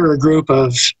hunter-gatherer group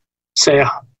of, say,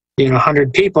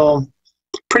 100 people,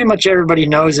 pretty much everybody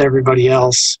knows everybody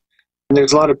else, and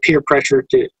there's a lot of peer pressure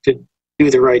to do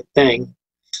the right thing.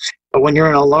 But when you're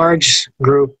in a large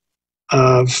group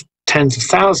of tens of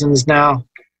thousands, now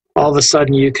all of a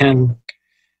sudden you can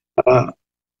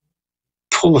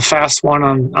pull a fast one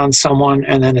on someone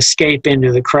and then escape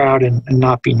into the crowd and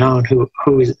not be known who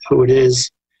it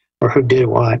is or who did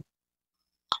what.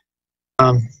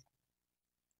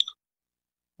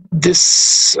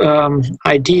 This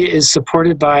idea is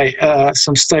supported by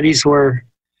some studies where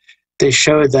they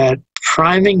showed that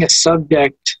priming a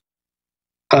subject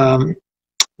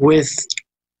with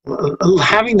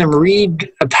having them read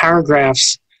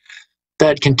paragraphs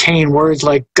that contain words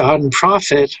like God and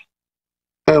prophet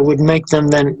would make them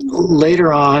then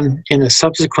later on in a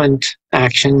subsequent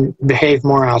action behave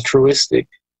more altruistic.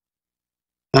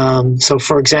 So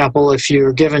for example, if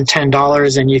you're given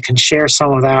 $10 and you can share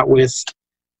some of that with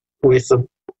the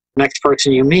next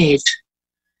person you meet,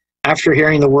 after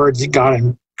hearing the words God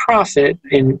and prophet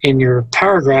in your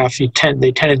paragraph,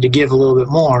 they tended to give a little bit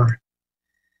more.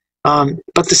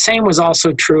 But the same was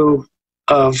also true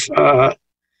of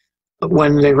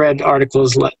when they read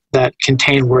articles that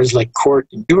contain words like court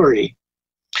and jury.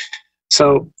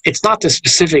 So it's not the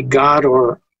specific God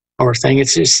or thing,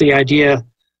 it's just the idea,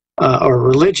 or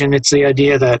religion, it's the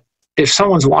idea that if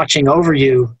someone's watching over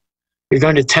you, you're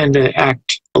going to tend to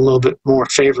act a little bit more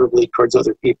favorably towards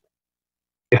other people.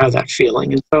 You have that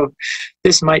feeling. And so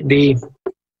this might be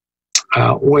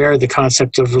where the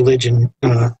concept of religion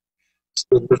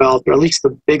developed, or at least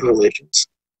the big religions.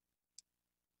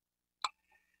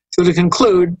 So to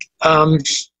conclude,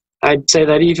 I'd say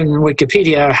that even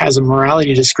Wikipedia has a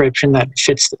morality description that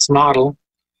fits this model.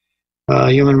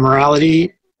 Human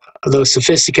morality, though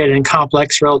sophisticated and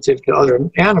complex relative to other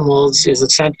animals, is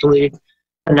essentially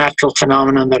a natural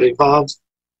phenomenon that evolved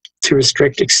to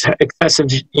restrict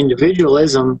excessive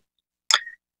individualism,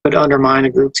 but undermine a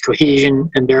group's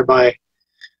cohesion and thereby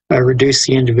reduce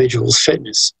the individual's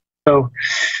fitness. So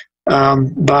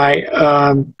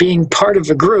by being part of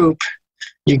a group,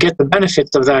 you get the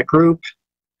benefits of that group,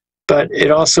 but it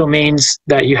also means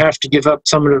that you have to give up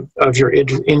some of your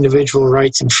individual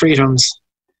rights and freedoms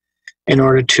in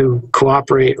order to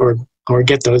cooperate or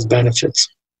get those benefits.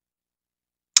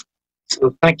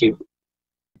 So thank you.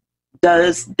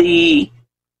 Does the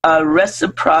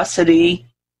reciprocity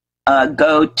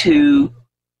go to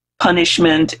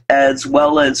punishment as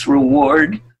well as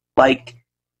reward? Like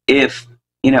if,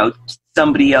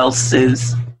 somebody else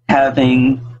is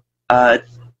having,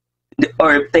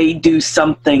 or if they do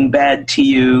something bad to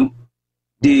you,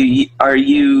 are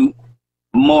you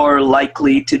more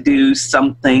likely to do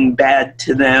something bad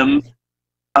to them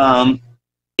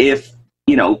if,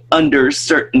 under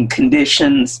certain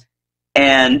conditions?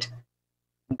 And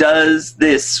does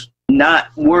this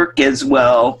not work as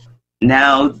well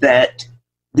now that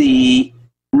the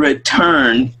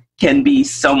return can be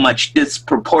so much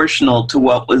disproportional to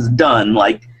what was done.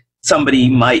 Like somebody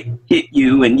might hit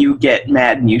you and you get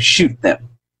mad and you shoot them.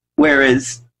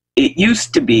 Whereas it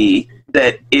used to be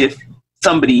that if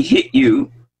somebody hit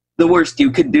you, the worst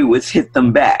you could do was hit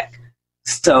them back.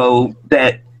 So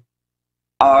that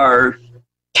our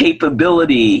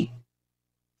capability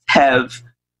have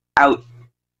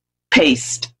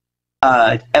outpaced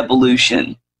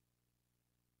evolution.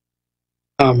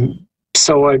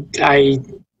 So I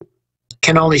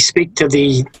can only speak to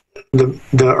the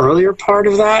earlier part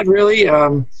of that, really.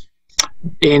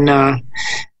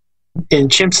 In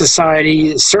chimp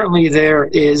society, certainly there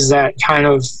is that kind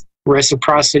of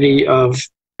reciprocity of,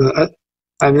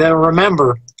 and they'll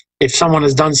remember if someone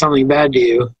has done something bad to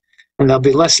you, and they'll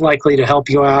be less likely to help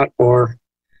you out,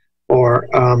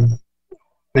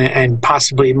 and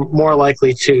possibly more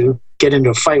likely to get into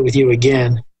a fight with you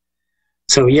again.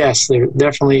 So yes, there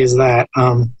definitely is that.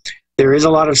 There is a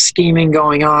lot of scheming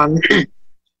going on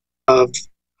of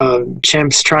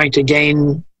chimps trying to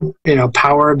gain,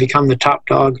 power, become the top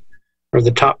dog or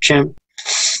the top chimp,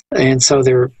 and so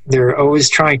they're always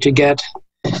trying to get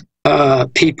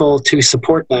people to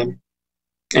support them,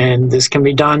 and this can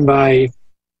be done by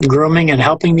grooming and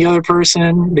helping the other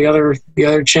person, the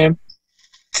other chimp,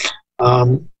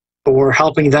 or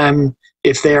helping them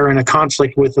if they're in a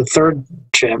conflict with the third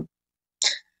chimp.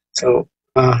 So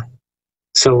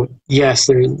yes,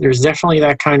 there's definitely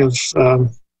that kind of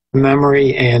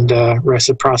memory and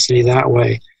reciprocity that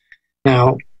way.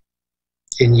 Now,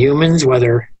 in humans,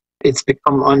 whether it's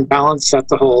become unbalanced,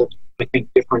 that's a whole, I think,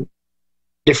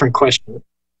 different question.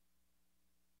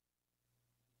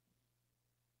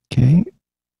 Okay.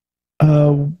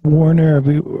 Werner,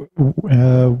 we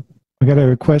got a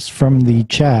request from the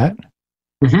chat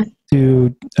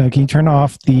to, can you turn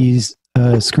off these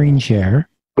screen share?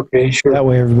 Okay, sure. That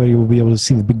way everybody will be able to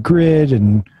see the big grid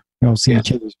and see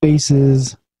each other's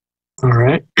faces. All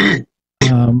right.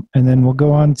 And then we'll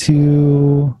go on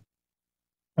to,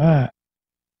 hold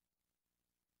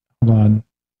on,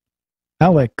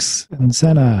 Alex and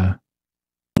Senna.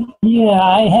 Yeah,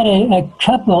 I had a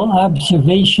couple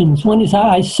observations. One is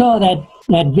I saw that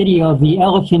video of the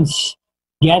elephants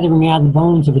gathering out the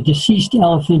bones of a deceased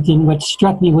elephant, and what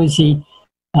struck me was the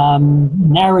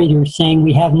narrator saying,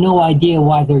 we have no idea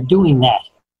why they're doing that.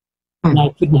 And I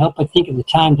couldn't help but think at the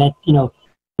time that,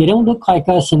 they don't look like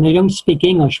us and they don't speak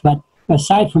English, but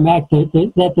aside from that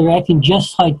they're acting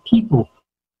just like people.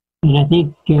 And I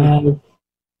think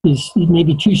is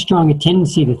maybe too strong a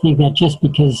tendency to think that just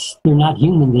because they're not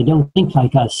human, they don't think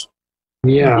like us.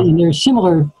 Yeah. And there are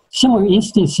similar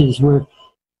instances where,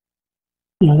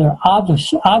 there are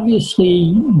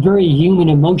obviously very human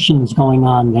emotions going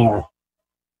on there.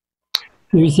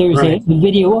 There's right. a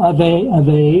video of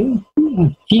a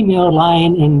female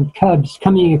lion and cubs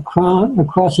coming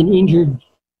across an injured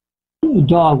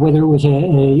dog, whether it was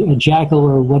a jackal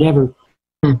or whatever.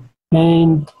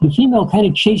 And the female kind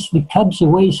of chased the cubs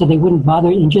away so they wouldn't bother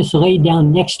and just laid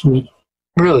down next to it.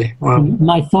 Really? Wow. And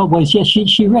my thought was, yes,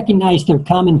 she recognized their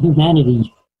common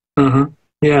humanity.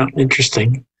 Yeah,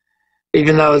 interesting.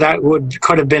 Even though that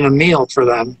could have been a meal for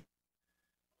them.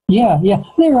 Yeah.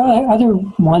 There are other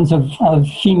ones of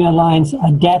female lions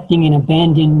adapting an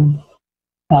abandoned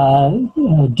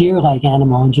deer-like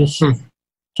animal and just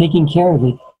taking care of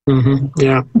it.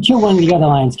 Yeah. Until one of the other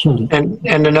lions killed it.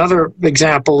 And another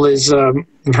example is I've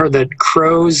heard that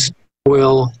crows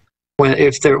will,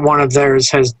 if one of theirs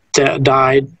has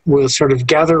died, will sort of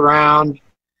gather around,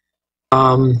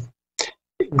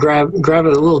 grab a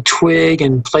little twig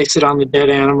and place it on the dead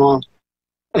animal,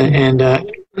 and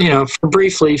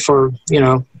briefly for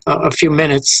a few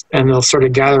minutes, and they'll sort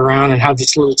of gather around and have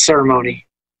this little ceremony.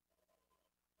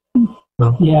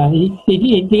 Yeah,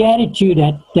 the attitude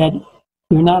that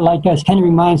they're not like us kind of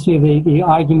reminds me of the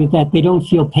argument that they don't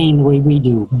feel pain the way we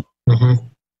do.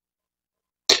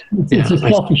 It's a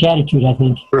selfish attitude, I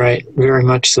think. Right, very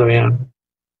much so, yeah.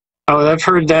 Oh, I've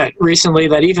heard that recently,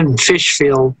 that even fish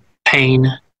feel pain,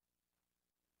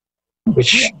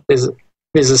 which is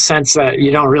a sense that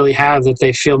you don't really have, that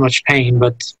they feel much pain,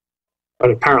 but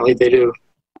apparently they do.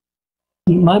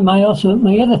 My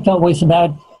other thought was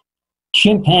about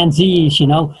chimpanzees.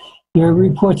 There are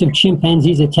reports of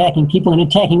chimpanzees attacking people and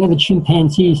attacking other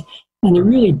chimpanzees, and they're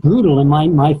really brutal. And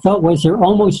my thought was they're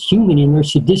almost human in their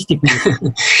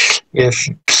sadisticness. Yes.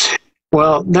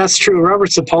 Well, that's true. Robert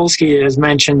Sapolsky has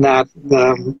mentioned that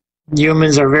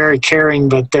humans are very caring,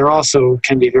 but they're also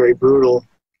can be very brutal.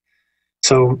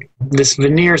 So this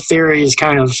veneer theory is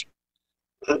kind of,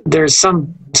 there's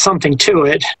something to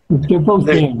it. They're both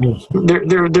there.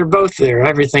 They're both there.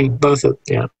 Everything, both of,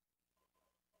 yeah.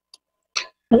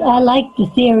 I like the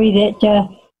theory that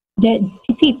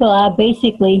people are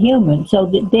basically human, so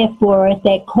that therefore at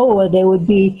that core there would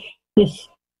be this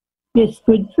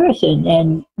good person,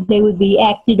 and they would be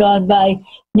acted on by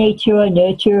nature or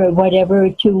nurture or whatever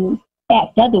to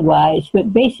act otherwise.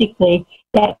 But basically,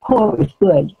 that core is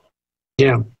good.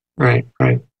 Yeah, right.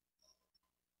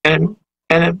 And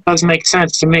it does make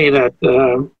sense to me that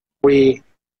we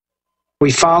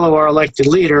follow our elected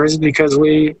leaders because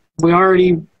we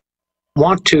already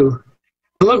want to.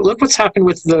 Look what's happened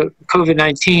with the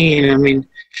COVID-19. I mean,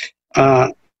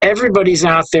 everybody's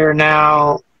out there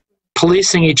now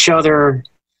policing each other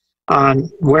on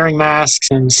wearing masks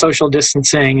and social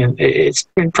distancing, and it's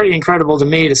been pretty incredible to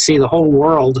me to see the whole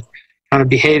world kind of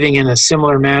behaving in a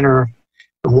similar manner,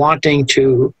 wanting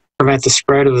to prevent the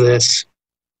spread of this.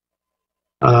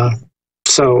 Yes,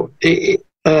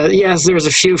 there's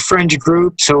a few fringe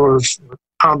groups who are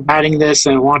combating this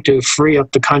and want to free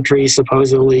up the country,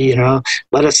 supposedly,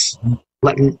 let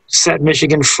set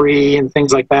Michigan free and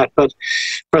things like that. But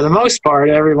for the most part,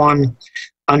 everyone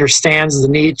understands the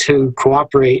need to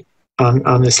cooperate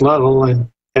on this level, and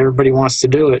everybody wants to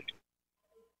do it.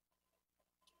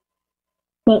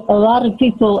 But a lot of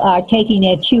people are taking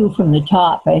their cue from the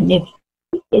top, and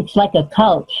it's like a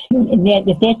cult. And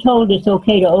if they're told it's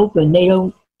okay to open, they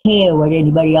don't care what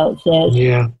anybody else says.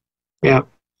 Yeah.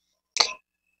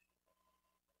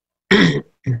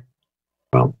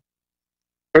 Well,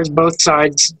 there's both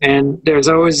sides, and there's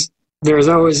always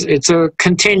it's a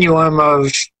continuum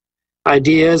of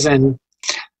ideas, and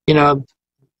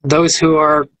those who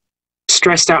are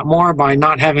stressed out more by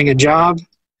not having a job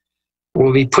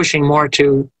will be pushing more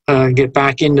to get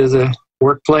back into the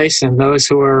workplace, and those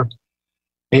who are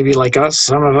maybe like us,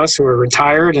 some of us who are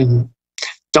retired and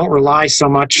don't rely so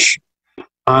much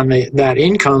on that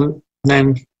income,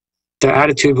 then their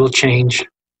attitude will change.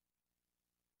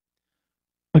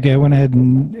 Okay, I went ahead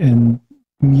and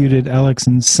muted Alex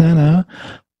and Senna.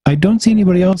 I don't see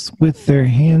anybody else with their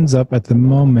hands up at the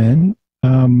moment.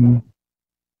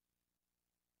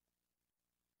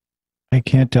 I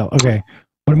can't tell. Okay,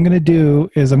 what I'm going to do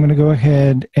is I'm going to go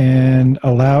ahead and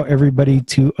allow everybody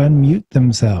to unmute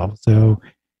themselves. So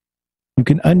you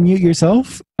can unmute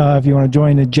yourself if you want to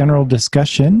join a general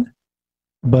discussion,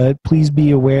 but please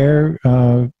be aware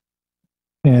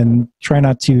and try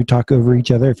not to talk over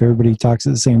each other. If everybody talks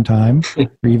at the same time,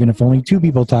 or even if only two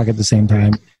people talk at the same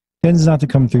time, tends not to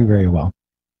come through very well.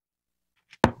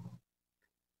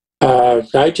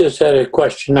 I just had a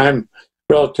question. I'm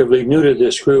relatively new to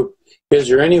this group. Is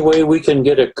there any way we can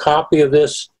get a copy of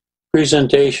this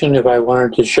presentation if I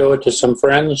wanted to show it to some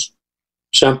friends?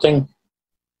 Something?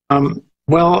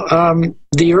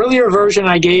 The earlier version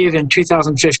I gave in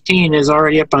 2015 is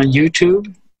already up on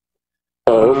YouTube.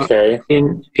 Oh, okay.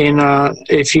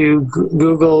 If you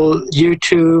Google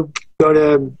YouTube, go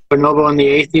to Bonobo and the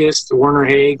Atheist, Werner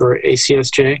Haag, or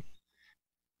ACSJ.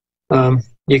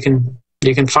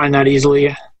 You can find that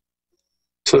easily.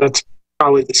 So that's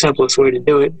probably the simplest way to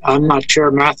do it. I'm not sure,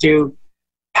 Matthew,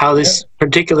 how this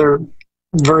particular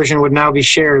version would now be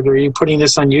shared. Are you putting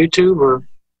this on YouTube or?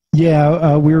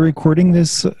 Yeah, we're recording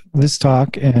this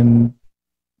talk and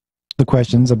the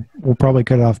questions. We'll probably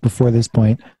cut it off before this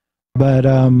point, but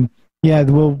yeah,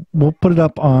 we'll put it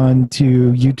up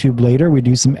onto YouTube later. We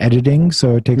do some editing,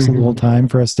 so it takes a little time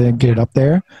for us to get it up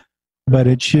there, but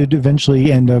it should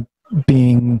eventually end up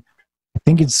being. I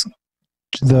think it's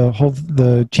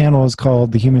the channel is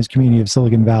called the Humanist Community of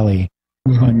Silicon Valley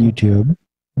on YouTube.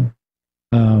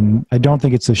 I don't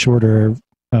think it's a shorter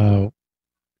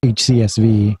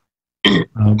HCSV,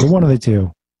 but one of the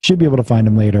two. Should be able to find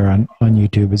them later on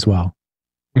YouTube as well.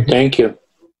 Thank you.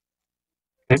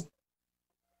 Okay.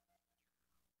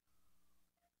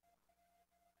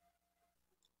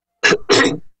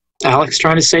 Alex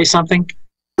trying to say something?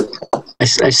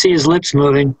 I see his lips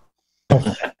moving,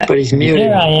 but he's muted.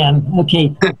 There I am.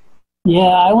 Okay. Yeah,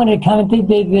 I want to comment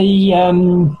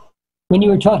when you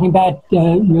were talking about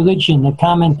religion, the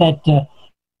comment that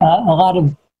a lot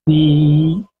of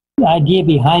the idea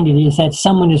behind it is that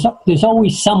there's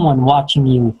always someone watching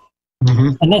you.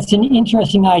 And that's an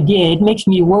interesting idea. It makes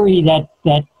me worry that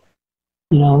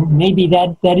maybe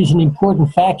that is an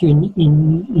important factor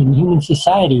in human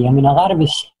society. I mean, a lot of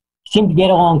us seem to get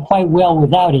along quite well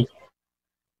without it.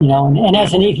 And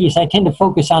as an atheist, I tend to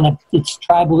focus on its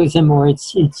tribalism or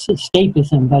its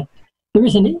escapism, but there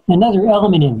is another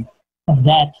element of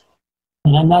that,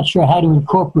 and I'm not sure how to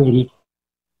incorporate it.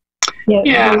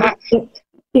 Yeah.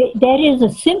 That is a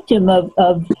symptom of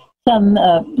some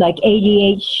like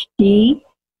ADHD,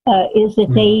 is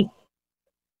that they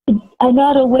are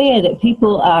not aware that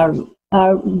people are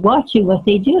watching what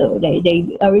they do.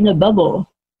 They are in a bubble.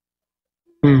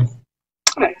 Hmm.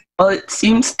 Well, it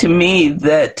seems to me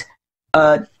that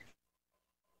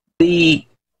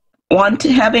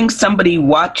having somebody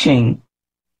watching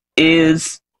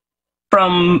is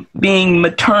from being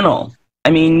maternal.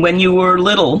 I mean, when you were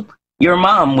little, your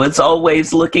mom was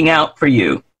always looking out for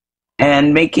you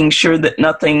and making sure that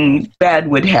nothing bad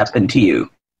would happen to you.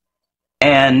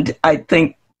 And I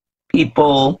think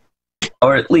people,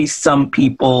 or at least some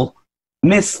people,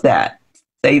 miss that.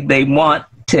 They want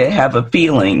to have a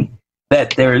feeling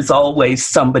that there's always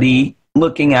somebody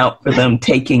looking out for them,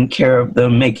 taking care of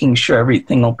them, making sure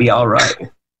everything will be all right.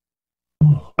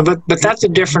 But that's a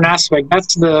different aspect.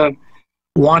 That's the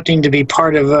wanting to be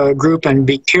part of a group and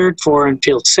be cared for and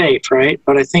feel safe, right?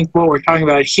 But I think what we're talking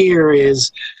about here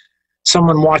is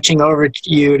someone watching over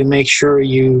you to make sure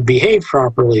you behave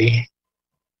properly.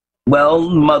 Well,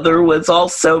 Mother was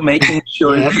also making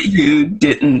sure Yeah. that you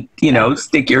didn't,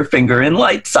 stick your finger in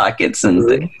light sockets and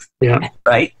things. Yeah.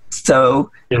 Right?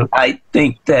 So Yeah. I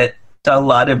think that a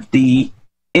lot of the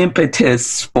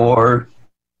impetus for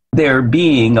there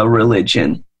being a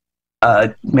religion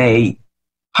may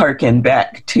harken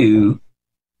back to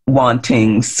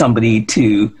wanting somebody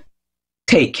to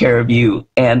take care of you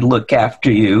and look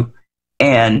after you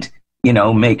and,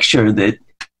 make sure that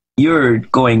you're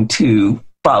going to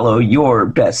follow your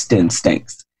best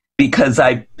instincts. Because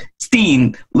I've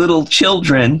seen little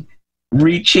children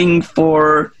reaching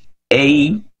for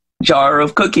a jar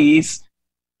of cookies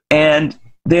and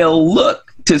they'll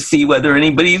look to see whether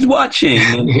anybody's watching.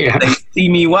 And Yeah. if they see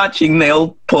me watching,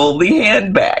 they'll pull the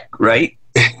hand back, right?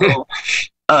 So,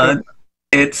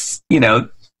 it's,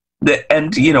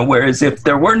 whereas if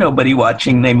there were nobody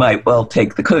watching, they might well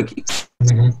take the cookies.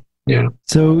 Mm-hmm. Yeah.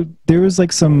 So there was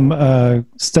like some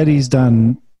studies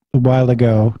done a while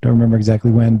ago. Don't remember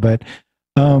exactly when, but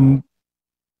do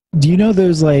you know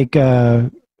those like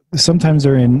sometimes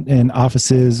they're in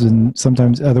offices and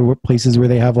sometimes other places where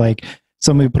they have like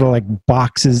somebody put like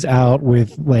boxes out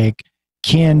with like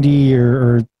candy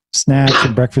or snacks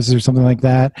or breakfast or something like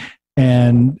that,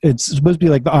 and it's supposed to be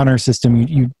like the honor system.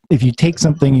 You if you take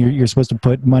something, you're supposed to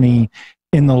put money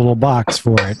in the little box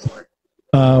for it.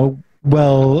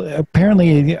 Well,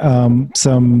 apparently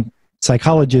some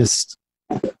psychologists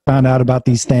found out about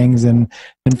these things and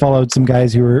followed some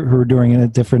guys who were doing it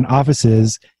at different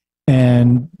offices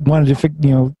and wanted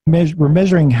to, we're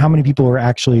measuring how many people are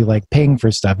actually like paying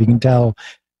for stuff. You can tell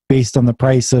based on the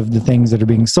price of the things that are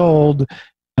being sold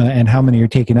and how many are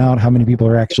taken out, how many people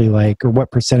are actually like, or what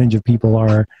percentage of people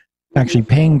are actually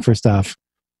paying for stuff.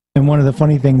 And one of the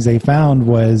funny things they found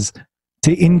was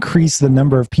to increase the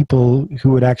number of people who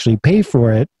would actually pay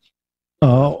for it,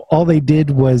 all they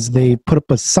did was they put up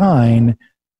a sign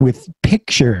with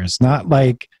pictures, not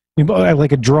like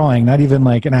a drawing, not even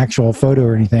like an actual photo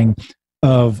or anything,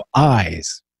 of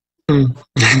eyes.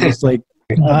 Just like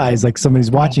eyes, like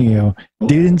somebody's watching you. They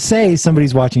didn't say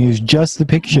somebody's watching you, it was just the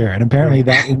picture. And apparently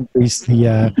that increased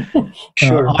the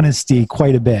honesty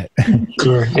quite a bit.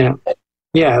 Sure, yeah.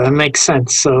 Yeah, that makes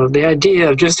sense. So the idea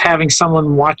of just having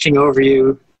someone watching over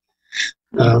you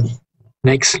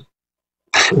makes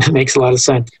a lot of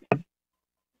sense.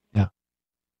 Yeah.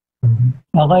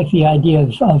 I like the idea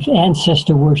of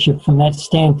ancestor worship from that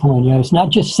standpoint. It's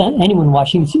not just anyone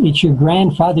watching; it's your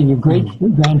grandfather, your great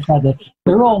grandfather.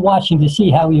 They're all watching to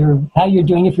see how you're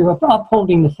doing. If you're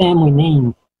upholding the family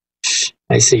name.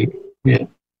 I see. Yeah.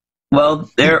 Well,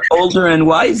 they're older and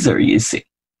wiser, you see.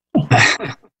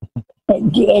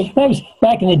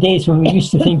 Back in the days when we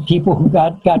used to think people who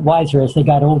got wiser as they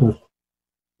got older.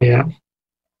 Yeah.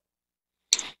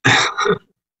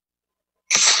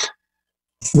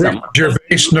 Rick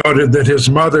Gervais noted that his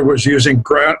mother was using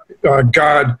God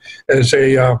as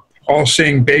a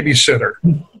all-seeing babysitter.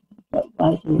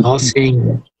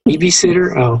 All-seeing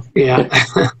babysitter? Oh, yeah.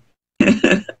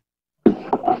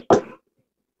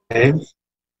 Okay.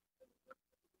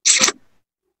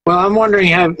 Well, I'm wondering,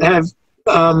 have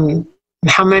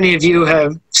how many of you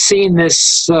have seen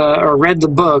this or read the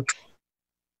book?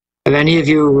 Have any of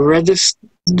you read this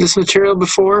material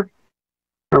before?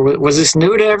 Or was this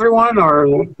new to everyone, or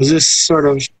was this sort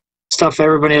of stuff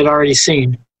everybody had already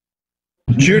seen?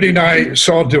 Judy and I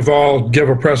saw De Waal give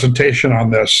a presentation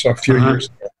on this a few years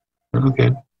ago.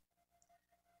 Okay.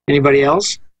 Anybody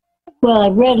else? Well, I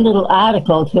read little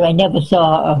articles, but I never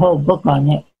saw a whole book on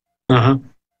it. Uh-huh.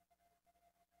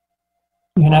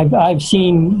 And I've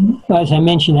seen, as I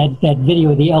mentioned, that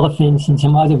video of the elephants and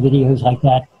some other videos like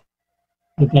that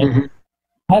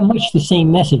have much the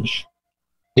same message.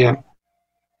 Yeah.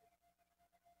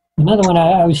 Another one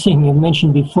I was seeing, you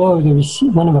mentioned before, there was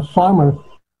one of a farmer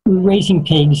who was raising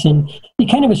pigs, and you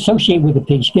kind of associate with the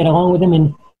pigs, get along with them,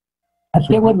 and I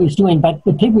forget what he was doing, but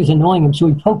the pig was annoying him, so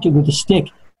he poked it with a stick.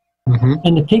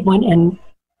 And the pig went and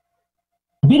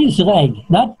bit his leg,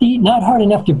 not hard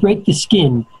enough to break the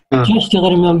skin, just to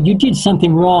let him know you did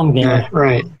something wrong there.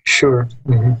 Right, sure.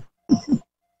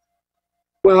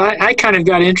 Well, I kind of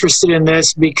got interested in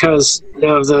this because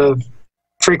of the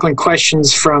frequent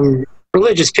questions from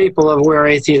religious people of where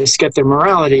atheists get their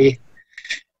morality.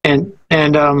 And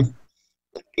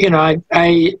you know,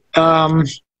 I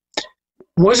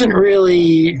wasn't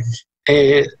really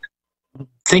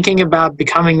thinking about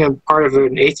becoming a part of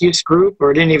an atheist group,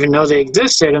 or didn't even know they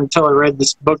existed until I read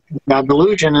this book about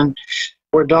delusion, and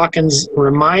where Dawkins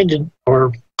reminded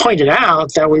or pointed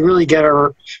out that we really get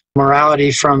our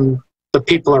morality from the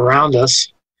people around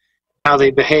us, how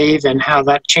they behave and how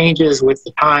that changes with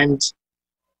the times,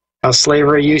 how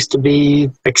slavery used to be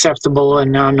acceptable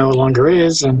and now no longer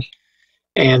is,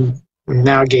 and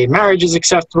now gay marriage is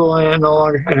acceptable and no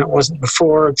longer, and it wasn't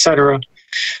before, etc.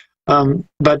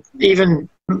 But even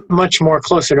much more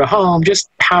closer to home, just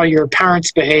how your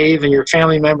parents behave and your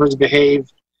family members behave,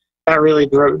 that really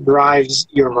drives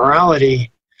your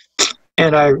morality.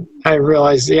 And I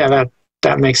realized, yeah,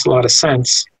 that makes a lot of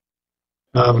sense.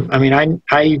 I mean,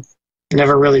 I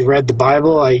never really read the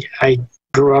Bible. I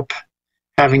grew up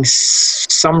having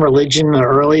some religion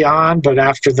early on, but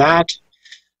after that,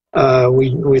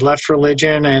 we left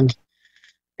religion, and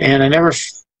I never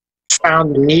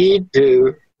found the need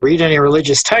to read any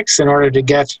religious texts in order to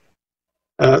get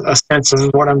a sense of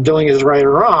what I'm doing is right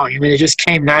or wrong. I mean, it just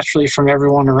came naturally from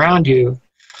everyone around you.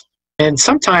 And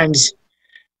sometimes,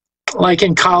 like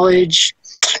in college,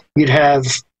 you'd have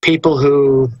people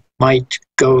who might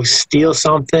go steal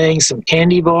something, some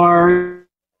candy bar.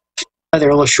 They're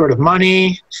a little short of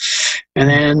money. And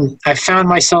then I found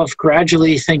myself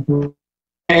gradually thinking,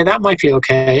 hey, that might be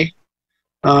okay.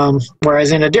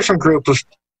 Whereas in a different group of,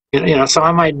 so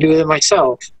I might do it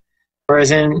myself.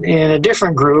 Whereas in a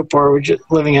different group, or just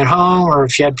living at home, or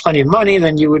if you had plenty of money,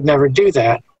 then you would never do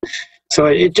that. So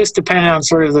it just depended on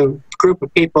sort of the group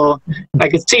of people. I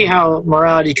could see how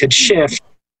morality could shift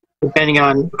depending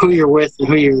on who you're with and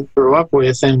who you grew up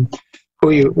with and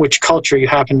which culture you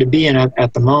happen to be in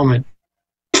at the moment.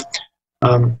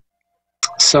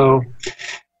 So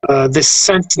this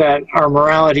sense that our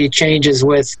morality changes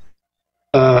with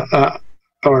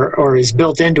or is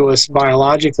built into us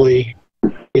biologically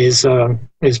is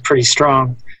pretty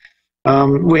strong.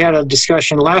 We had a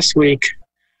discussion last week,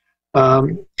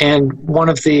 and one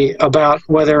of about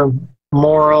whether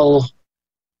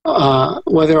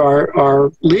whether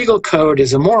our legal code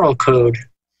is a moral code,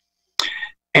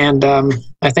 and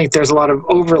I think there's a lot of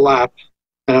overlap.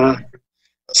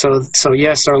 So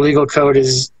yes, our legal code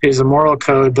is a moral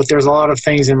code, but there's a lot of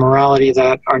things in morality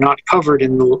that are not covered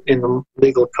in the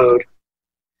legal code.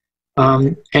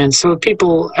 And so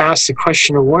people ask the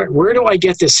question of where do I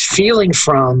get this feeling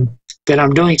from that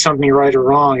I'm doing something right or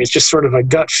wrong? It's just sort of a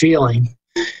gut feeling.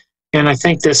 And I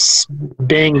think this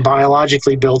being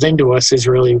biologically built into us is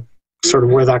really sort of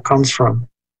where that comes from.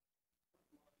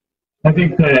 I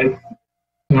think that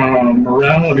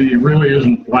morality really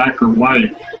isn't black or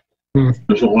white.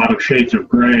 There's a lot of shades of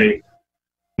gray.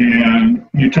 And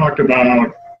you talked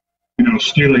about,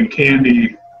 stealing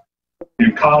candy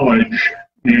in college,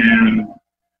 and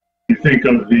you think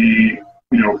of the,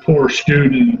 poor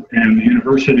student and the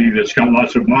university that's got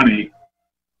lots of money,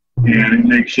 and it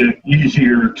makes it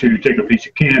easier to take a piece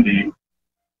of candy.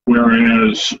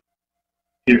 Whereas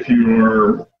if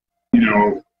you're,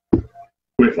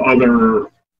 with other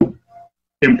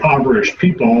impoverished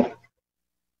people,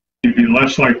 you'd be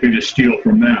less likely to steal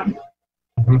from them.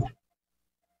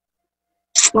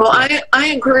 Well, I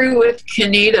agree with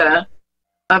Kenita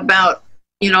about,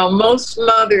 most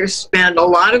mothers spend a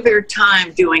lot of their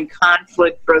time doing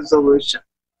conflict resolution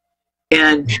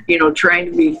and, trying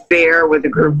to be fair with a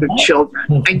group of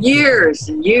children. And years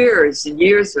and years and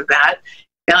years of that.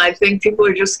 And I think people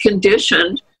are just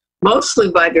conditioned, mostly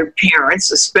by their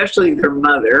parents, especially their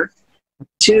mother,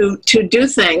 to do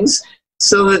things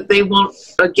so that they won't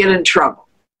get in trouble.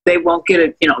 They won't get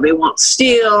it, they won't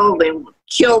steal, they won't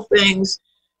kill things,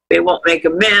 they won't make a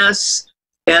mess.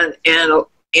 And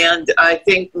I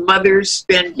think mothers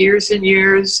spend years and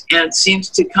years, and it seems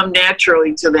to come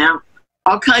naturally to them.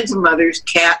 All kinds of mothers,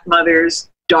 cat mothers,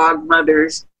 dog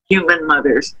mothers, human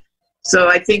mothers. So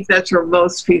I think that's where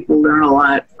most people learn a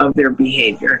lot of their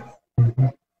behavior.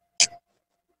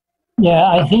 Yeah,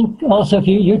 I think also if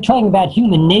you're talking about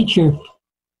human nature,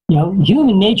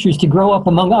 human nature is to grow up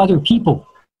among other people.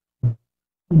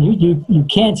 You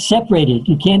can't separate it.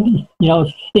 You can't,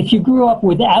 if you grew up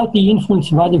without the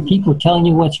influence of other people telling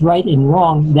you what's right and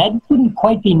wrong, that wouldn't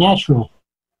quite be natural.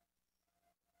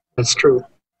 That's true.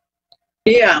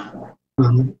 Yeah.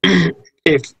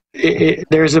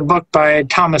 There's a book by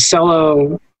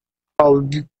Tomasello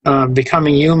called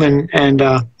Becoming Human, and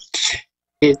a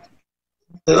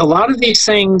lot of these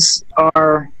things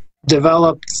are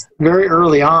developed very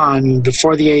early on,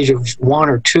 before the age of 1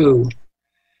 or 2.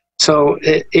 So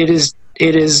it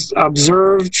is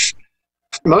observed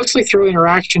mostly through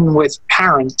interaction with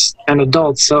parents and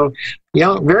adults. So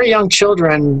very young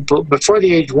children before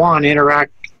the age 1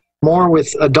 interact more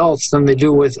with adults than they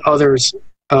do with others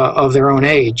of their own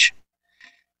age.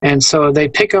 And so they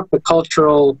pick up the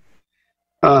cultural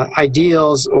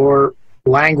ideals or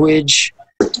language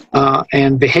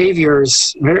and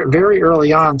behaviors very, very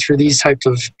early on through these types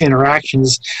of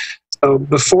interactions. So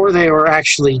before they were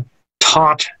actually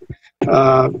taught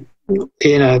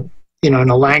in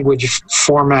a language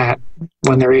format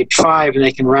when they're age 5 and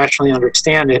they can rationally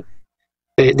understand it,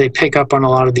 they pick up on a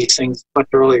lot of these things much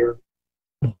earlier.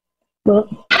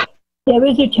 Well, there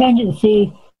is a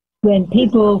tendency when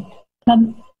people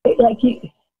come,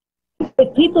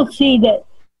 if people see that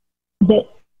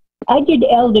I did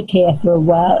elder care for a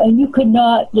while, and you could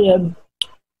not,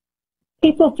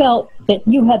 people felt that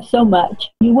you have so much,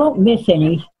 you won't miss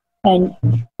any, and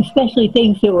especially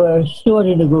things that were stored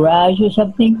in a garage or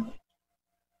something.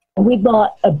 And we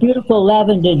bought a beautiful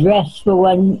lavender dress for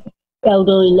one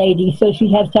elderly lady so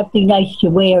she'd have something nice to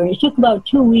wear. And it took about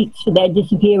 2 weeks for that to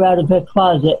disappear out of her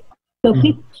closet. So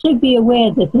people should be aware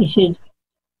that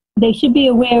they should be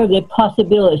aware of the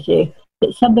possibility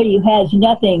that somebody who has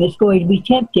nothing is going to be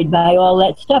tempted by all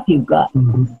that stuff you've got.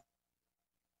 Mm-hmm.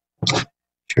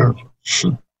 Sure.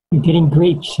 You're getting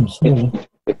grapes instead.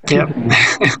 Yep.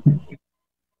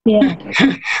 Yeah.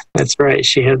 That's right.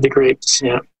 She had the grapes.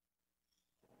 Yeah.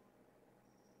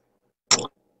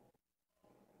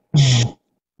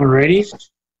 Alrighty.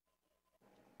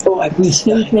 We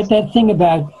still get that thing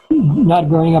about not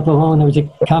growing up alone. There was a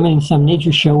comment in some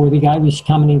nature show where the guy was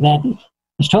commenting that he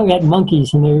was talking about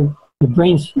monkeys and their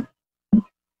brains,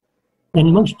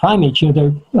 and most primates,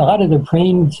 a lot of their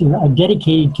brains are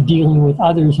dedicated to dealing with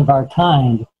others of our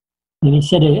kind. And he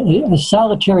said a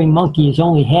solitary monkey is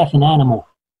only half an animal.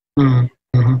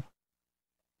 Mm-hmm.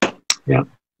 Yeah.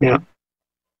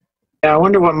 Yeah, I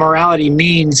wonder what morality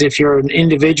means if you're an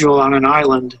individual on an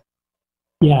island.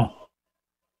 Yeah.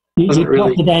 You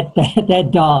talk to that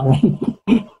dog.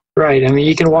 Right. I mean,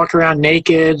 you can walk around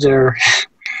naked or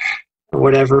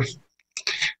whatever.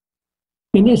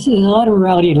 And this is a lot of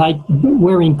morality, like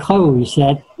wearing clothes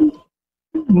that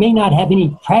may not have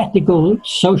any practical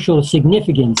social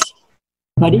significance,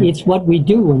 but it's what we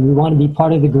do when we want to be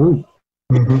part of the group.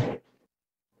 Mm-hmm.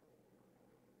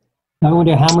 I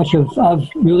wonder how much of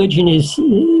religion is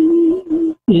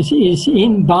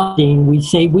in bonding. We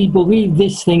say we believe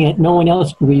this thing that no one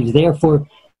else believes, therefore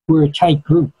we're a tight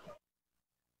group.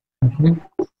 Mm-hmm.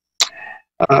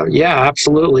 Yeah,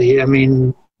 absolutely. I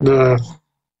mean,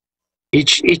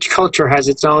 each culture has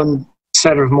its own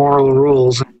set of moral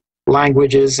rules,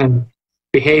 languages, and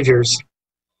behaviors.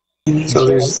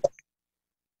 So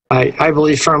I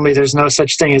believe firmly there's no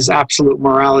such thing as absolute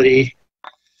morality.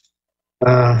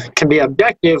 Can be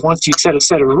objective. Once you set a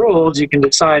set of rules, you can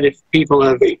decide if people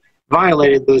have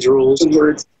violated those rules.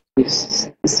 But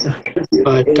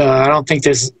I don't think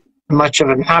there's much of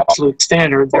an absolute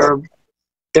standard.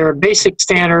 There are basic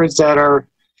standards that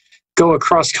go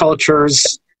across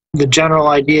cultures. The general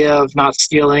idea of not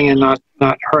stealing and not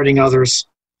hurting others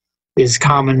is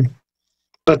common,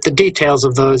 but the details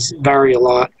of those vary a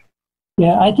lot.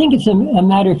 Yeah, I think it's a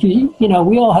matter of,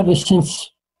 we all have a sense,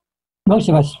 most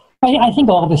of us, I think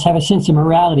all of us have a sense of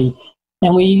morality.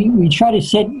 And we try to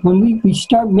set, when we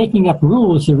start making up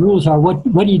rules, the rules are what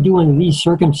do you do under these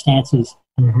circumstances?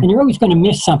 Mm-hmm. And you're always going to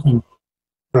miss something.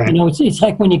 Right. It's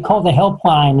like when you call the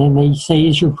helpline and they say,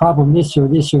 is your problem this or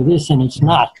this or this, and it's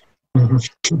not.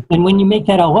 Mm-hmm. And when you make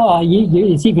that a law,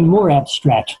 it's even more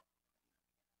abstract.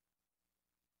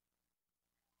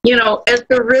 At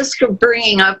the risk of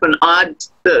bringing up an odd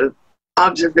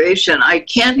observation, I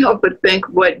can't help but think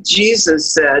what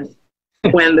Jesus said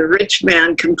when the rich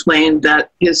man complained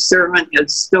that his servant had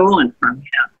stolen from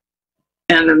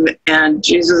him. And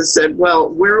Jesus said, well,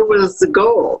 where was the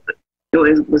gold?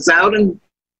 It was out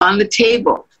on the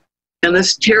table, and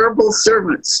this terrible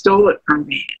servant stole it from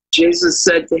me. Jesus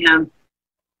said to him,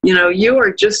 you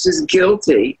are just as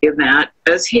guilty in that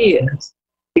as he is,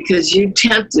 because you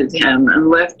tempted him and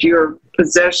left your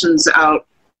possessions out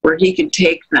where he could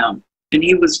take them. And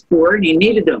he was poor and he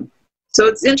needed them. So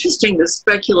it's interesting to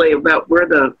speculate about where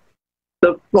the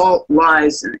fault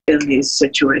lies in these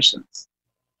situations.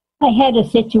 I had a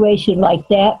situation like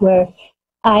that where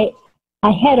I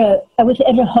was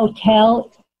at a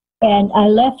hotel and I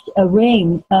left a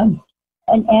ring, an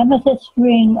amethyst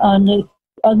ring on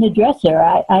the dresser.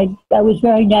 I was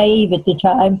very naive at the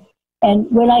time, and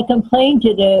when I complained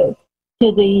to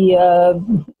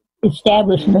the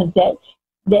establishment that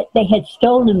they had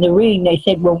stolen the ring, they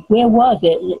said, "Well, where was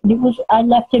it?" I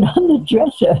left it on the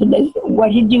dresser. And they said,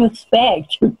 "What did you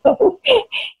expect?"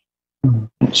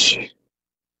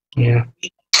 Yeah.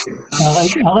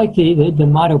 I like the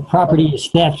motto "property is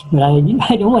theft," but I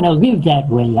don't want to live that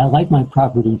way. I like my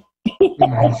property.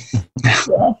 There's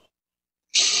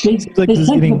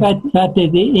something about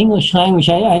the English language.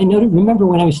 I remember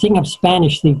when I was taking up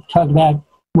Spanish, they talked about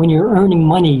when you're earning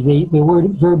money, the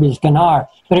verb is ganar,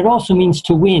 but it also means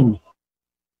to win.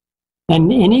 And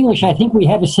in English, I think we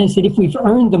have a sense that if we've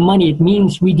earned the money, it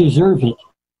means we deserve it,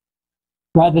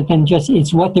 rather than just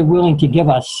it's what they're willing to give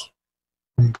us.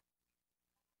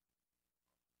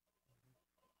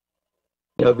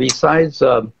 Besides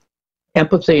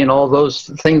empathy and all those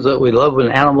things that we love in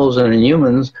animals and in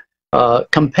humans,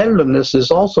 competitiveness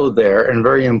is also there and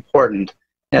very important.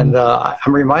 And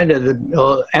I'm reminded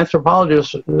that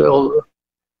anthropologists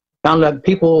found that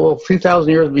people a few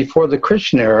thousand years before the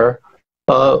Christian era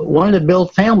wanted to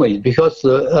build families because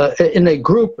in a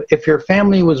group, if your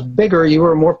family was bigger, you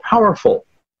were more powerful.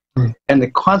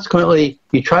 And consequently,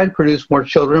 you try to produce more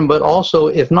children, but also,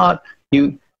 if not,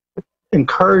 you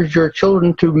encourage your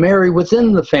children to marry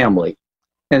within the family.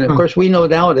 And of course, we know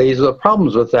nowadays the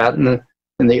problems with that. And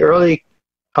in the early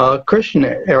Christian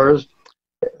eras,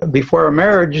 before a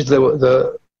marriage,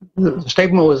 the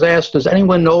statement was asked, does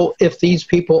anyone know if these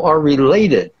people are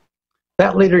related?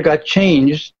 That later got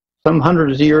changed some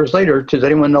hundreds of years later to, does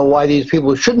anyone know why these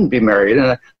people shouldn't be married?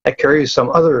 And that carries some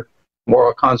other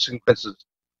moral consequences.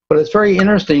 But it's very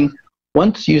interesting.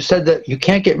 Once you said that you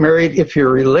can't get married if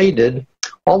you're related,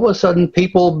 all of a sudden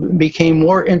people became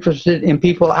more interested in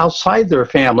people outside their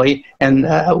family. And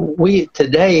we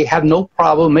today have no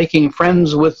problem making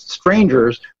friends with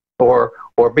strangers or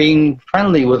being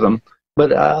friendly with them.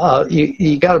 But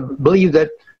you got to believe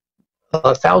that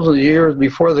thousands of years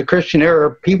before the Christian era,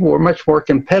 people were much more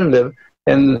competitive,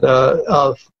 and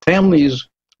families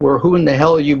were who in the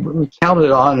hell you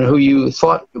counted on and who you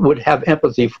thought would have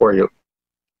empathy for you.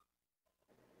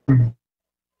 It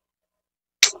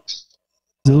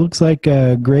looks like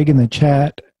Greg in the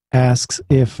chat asks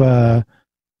if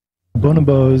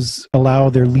bonobos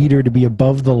allow their leader to be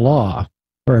above the law,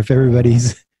 or if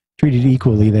everybody's treated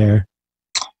equally there.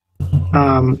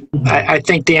 I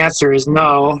think the answer is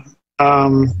no.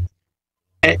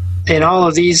 In all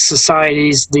of these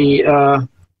societies, your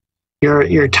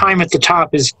time at the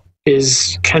top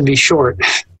can be short,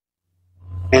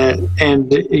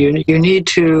 and you need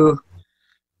to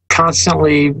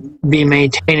constantly be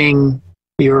maintaining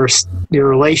your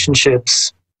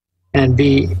relationships and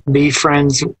be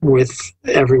friends with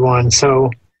everyone. So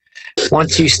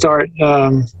once you start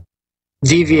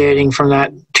deviating from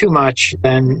that too much,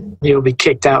 then you'll be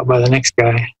kicked out by the next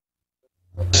guy.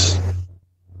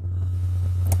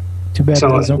 Too bad that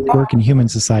doesn't work in human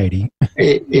society.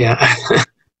 Yeah.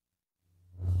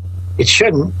 It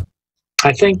shouldn't.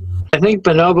 I think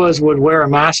bonobos would wear a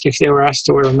mask if they were asked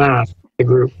to wear a mask, the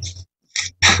group.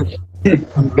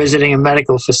 I'm visiting a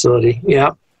medical facility.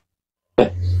 Yeah.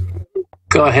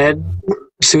 Go ahead,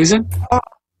 Susan.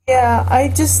 Yeah, I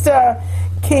just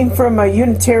came from a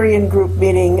Unitarian group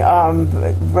meeting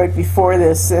right before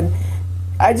this, and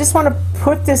I just want to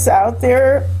put this out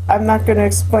there. I'm not going to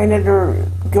explain it or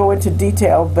go into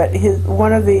detail, but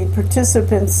one of the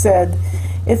participants said,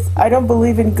 "If I don't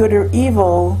believe in good or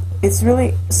evil, it's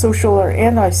really social or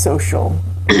antisocial."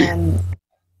 And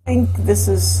I think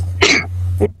there's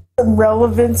some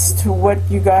relevance to what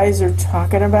you guys are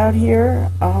talking about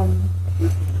here,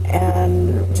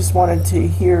 and just wanted to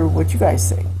hear what you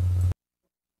guys think.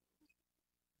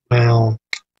 Well,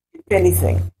 if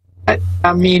anything.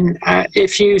 I mean,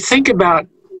 if you think about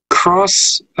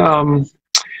cross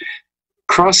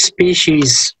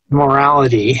species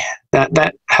morality,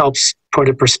 that helps put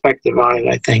a perspective on it,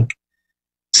 I think.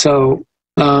 So,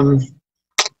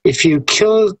 if you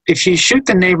shoot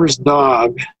the neighbor's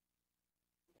dog,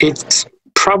 it's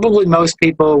probably most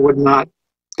people would not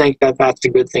think that that's a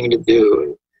good thing to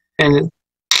do. And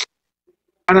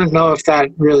I don't know if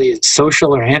that really is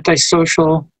social or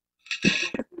antisocial.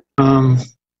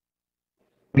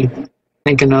 Let me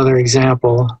think another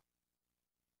example.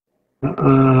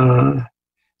 So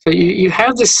you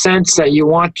have the sense that you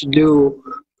want to do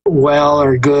well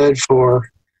or good for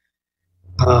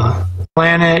the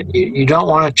planet. You don't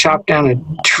want to chop down a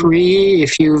tree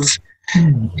if you've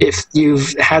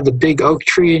had the big oak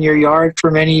tree in your yard for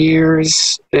many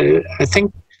years. I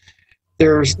think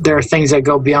there are things that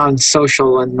go beyond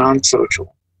social and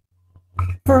non-social.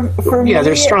 For me,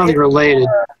 they're strongly related.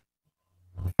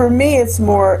 For me, it's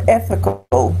more ethical.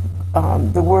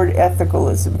 The word ethical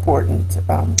is important.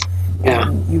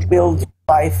 And you build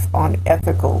life on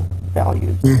ethical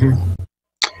values. Mm-hmm.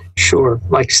 Sure,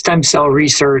 like stem cell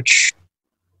research,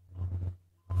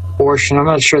 abortion. I'm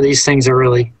not sure these things are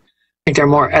really, I think they're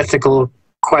more ethical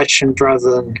questions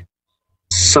rather than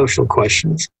social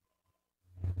questions.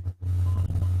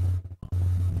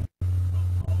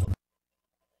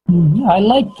 I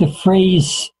like the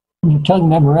phrase, when you're talking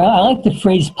about morale, I like the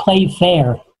phrase play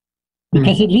fair,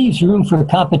 because it leaves room for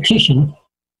competition,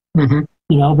 mm-hmm.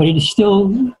 But it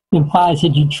still implies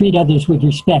that you treat others with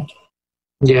respect.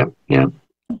 Yeah.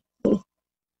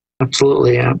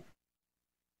 Absolutely, yeah.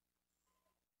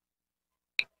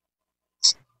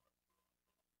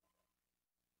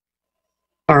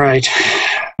 All right.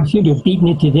 I seem to have beaten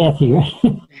it to death here.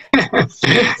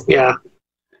 Yeah.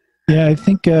 Yeah, I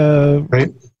think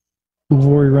right.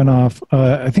 Before we run off,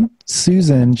 I think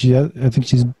Susan, I think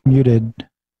she's muted,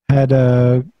 had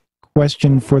a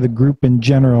question for the group in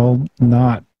general,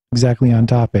 not exactly on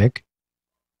topic.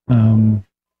 I don't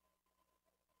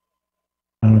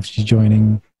know if she's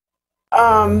joining.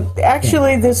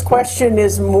 Actually, this question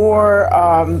is more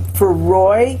for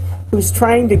Roy, who's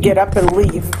trying to get up and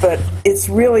leave, but it's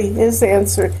really his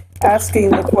answer, asking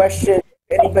the question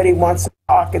if anybody wants to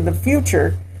talk in the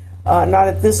future, not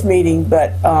at this meeting,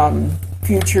 but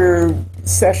future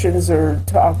sessions or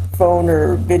talk, phone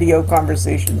or video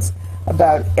conversations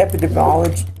about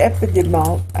epidemiology, I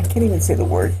can't even say the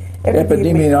word.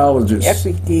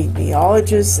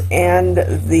 Epidemiologists and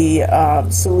the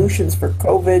solutions for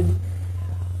COVID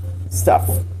stuff.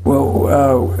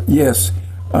 Well, yes.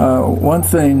 One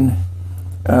thing,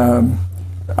 there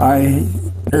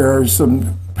are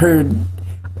some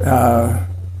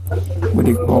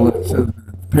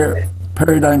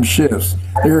paradigm shifts.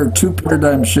 There are two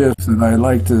paradigm shifts that I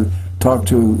like to talk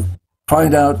to,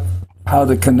 find out how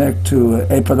to connect to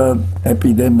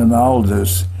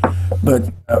epidemiologists.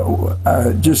 But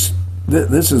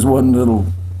this is one little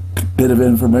bit of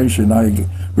information. I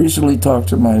recently talked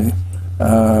to my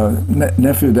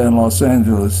nephew down in Los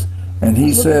Angeles, and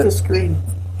he said, at the screen.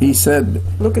 He said,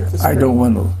 look at the screen. I don't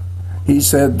want to. He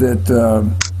said that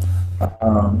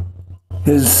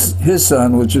his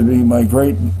son, which would be my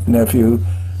great nephew,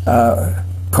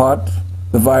 caught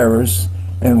the virus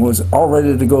and was all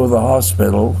ready to go to the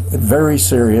hospital, very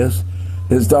serious.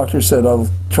 His doctor said, I'll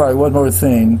try one more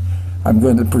thing. I'm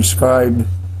going to prescribe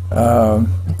a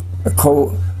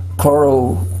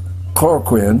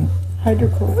chloroquine.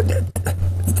 Hydrochloroquine.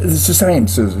 It's the same,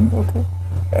 Susan. Okay.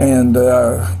 And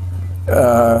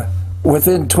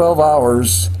within 12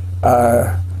 hours,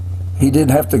 he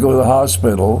didn't have to go to the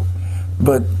hospital.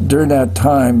 But during that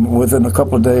time, within a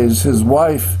couple of days, his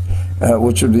wife,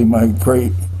 which would be my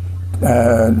great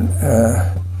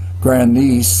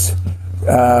grandniece,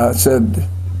 said,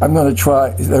 I'm going to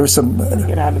try, there was some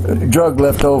drug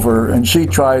left over, and she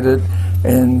tried it,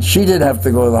 and she didn't have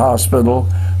to go to the hospital.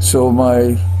 So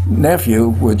my nephew,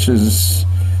 which is,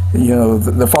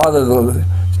 the father of the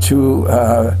two,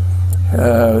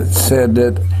 said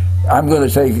that I'm going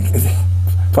to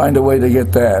find a way to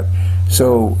get that.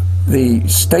 So the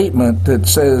statement that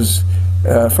says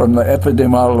from the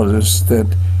epidemiologist that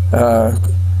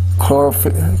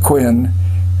chloroquine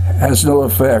has no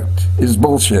effect is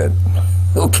bullshit.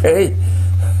 Okay?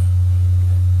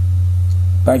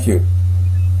 Thank you.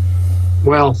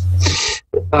 Well,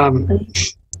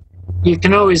 you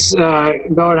can always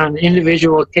go on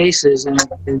individual cases, and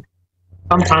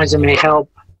sometimes it may help.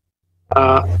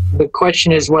 The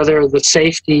question is whether the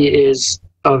safety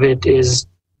of it is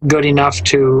good enough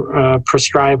to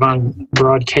prescribe on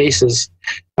broad cases,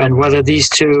 and whether these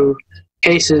two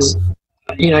cases,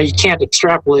 you can't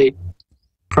extrapolate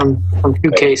from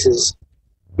two cases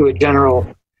to a general.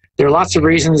 There are lots of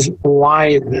reasons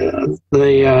why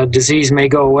the disease may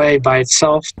go away by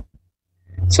itself.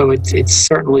 So it's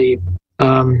certainly,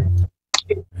 both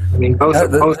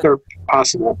are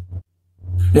possible.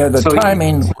 Yeah, the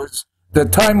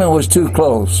timing was too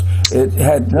close. It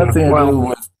had nothing to do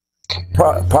with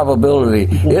probability.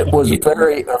 It was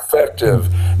very effective.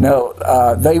 Now,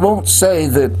 they won't say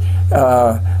that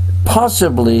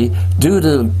possibly due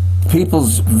to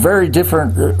people's very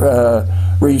different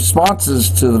responses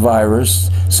to the virus,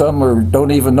 some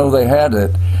don't even know they had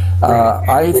it.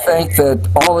 I think that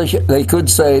all they could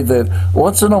say that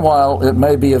once in a while it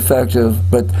may be effective,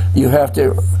 but you have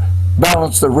to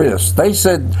balance the risk. They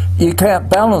said you can't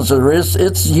balance the risk,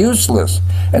 it's useless.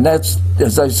 And that's,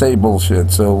 as I say,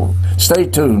 bullshit. So stay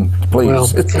tuned, please. Well,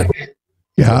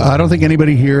 Yeah, I don't think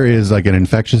anybody here is like an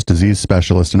infectious disease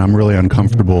specialist, and I'm really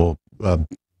uncomfortable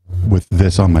with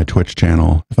this on my Twitch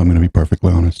channel, if I'm going to be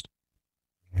perfectly honest.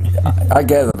 I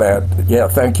gather that. Yeah,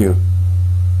 thank you.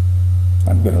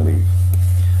 I'm going to leave.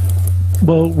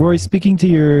 Well, Roy, speaking to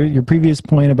your previous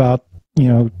point about,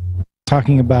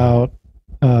 talking about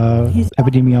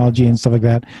epidemiology and stuff like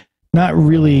that, not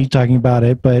really talking about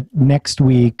it, but next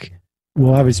week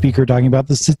we'll have a speaker talking about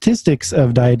the statistics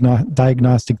of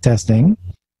diagnostic testing,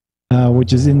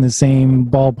 which is in the same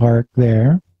ballpark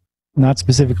there. Not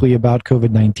specifically about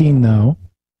COVID-19, though,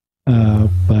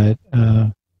 but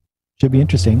should be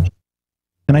interesting.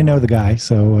 And I know the guy,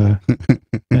 so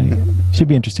should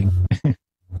be interesting.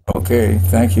 Okay,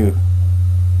 thank you.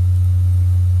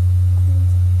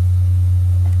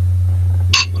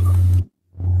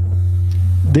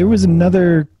 There was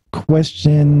another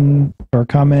question or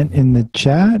comment in the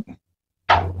chat.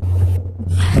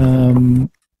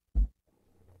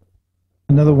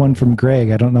 Another one from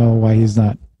Greg. I don't know why he's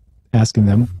not asking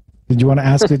them. Did you want to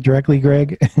ask it directly,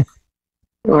 Greg?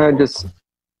 Well, I just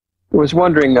was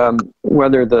wondering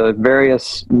whether the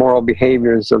various moral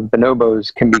behaviors of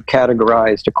bonobos can be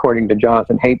categorized according to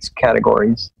Jonathan Haidt's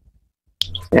categories.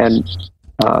 And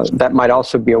that might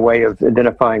also be a way of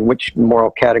identifying which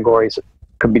moral categories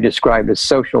could be described as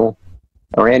social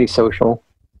or antisocial,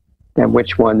 and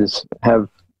which ones have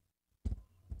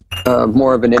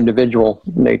more of an individual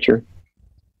nature.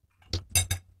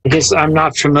 I guess I'm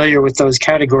not familiar with those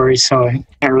categories, so I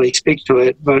can't really speak to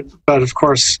it. But of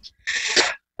course,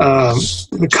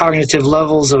 the cognitive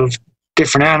levels of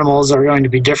different animals are going to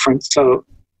be different, so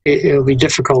it'll be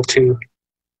difficult to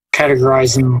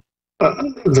categorize them,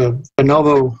 the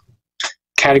bonobo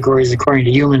categories according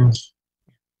to human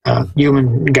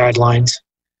guidelines.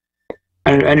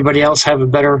 Anybody else have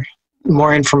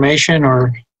more information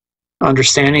or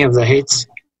understanding of the Haidt's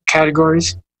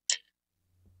categories?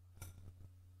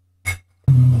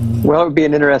 Well, it would be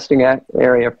an interesting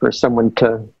area for someone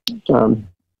to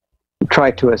try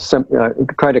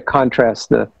to contrast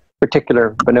the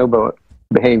particular bonobo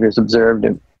behaviors observed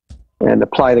and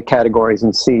apply the categories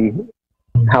and see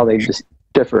how they just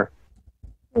differ.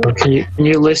 Can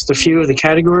you list a few of the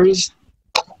categories?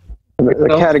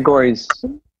 The categories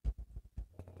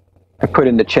I put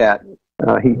in the chat,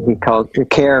 he calls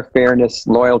care, fairness,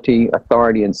 loyalty,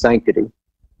 authority, and sanctity.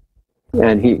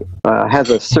 And he has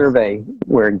a survey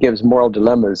where it gives moral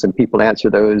dilemmas, and people answer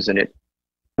those, and it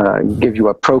gives you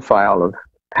a profile of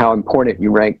how important you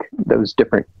rank those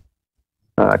different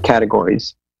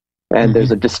categories. And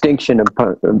there's a distinction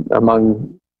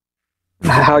among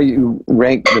how you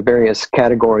rank the various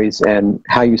categories and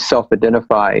how you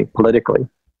self-identify politically.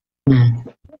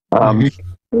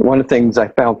 One of the things I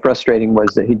found frustrating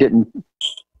was that he didn't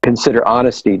consider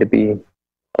honesty to be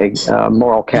a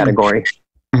moral category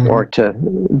or to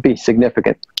be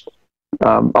significant.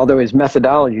 Although his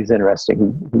methodology is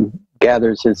interesting. He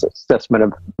gathers his assessment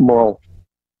of moral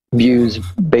views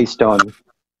based on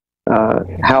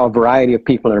how a variety of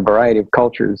people in a variety of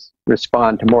cultures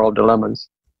respond to moral dilemmas.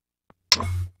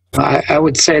 I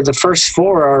would say the first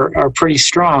four are pretty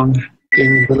strong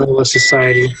in vanilla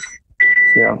society.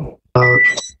 Yeah.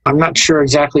 I'm not sure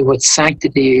exactly what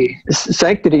sanctity.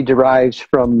 Sanctity derives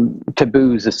from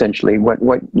taboos, essentially.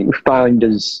 What you find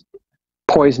is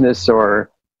poisonous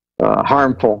or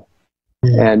harmful,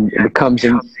 and becomes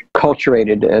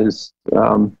enculturated as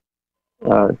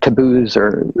taboos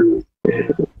or.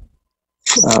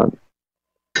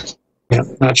 Yeah,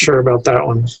 not sure about that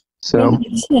one. So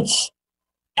it's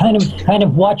kind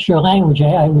of watch your language.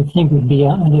 I would think would be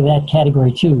under that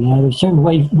category too. There's certain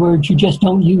words you just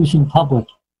don't use in public.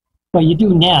 Well, you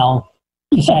do now.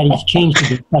 Society's changed a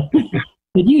bit, but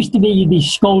it used to be you'd be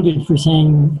scolded for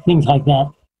saying things like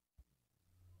that.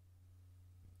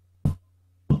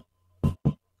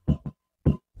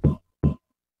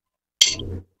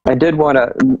 I did want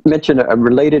to mention a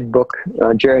related book,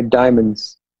 Jared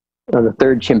Diamond's The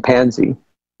Third Chimpanzee,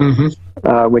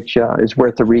 which is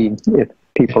worth a read if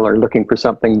people are looking for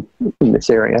something in this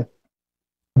area.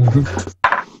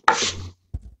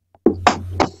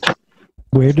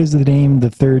 Where does the name The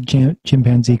Third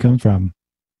Chimpanzee come from?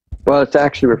 Well, it's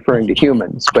actually referring to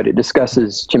humans, but it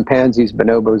discusses chimpanzees,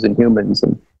 bonobos, and humans,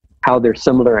 and how they're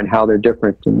similar and how they're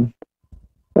different. And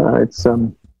it's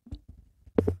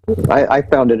I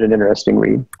found it an interesting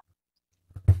read.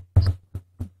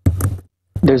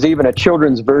 There's even a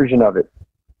children's version of it.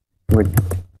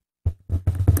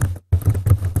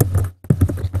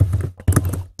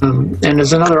 And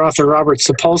there's another author, Robert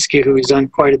Sapolsky, who's done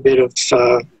quite a bit of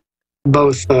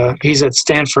both. He's at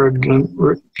Stanford.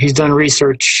 He's done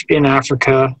research in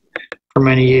Africa for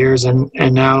many years, and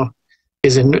now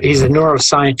he's a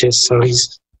neuroscientist, so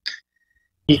he's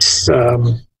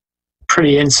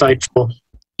pretty insightful.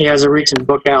 He has a recent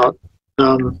book out.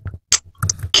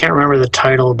 Can't remember the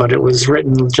title, but it was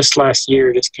written just last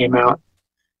year. Just came out.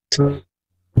 Some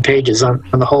pages on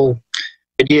the whole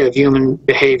idea of human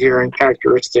behavior and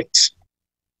characteristics,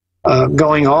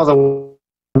 going all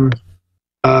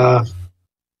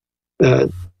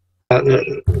the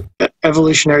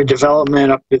evolutionary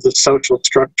development up to the social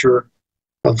structure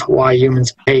of why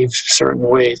humans behave certain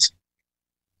ways.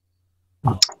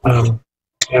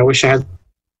 I wish I had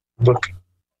the book.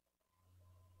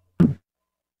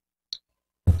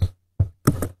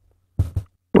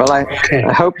 Well, I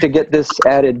hope to get this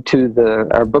added to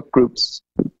our book group's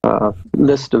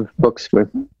list of books we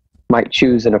might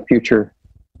choose in a future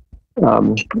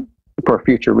for a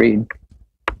future read.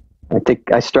 I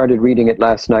think I started reading it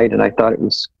last night, and I thought it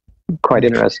was quite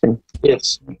interesting.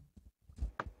 Yes.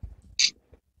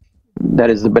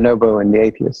 That is the Bonobo and the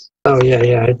Atheist. Oh yeah,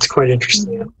 it's quite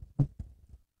interesting.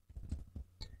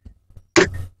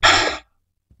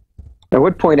 I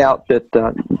would point out that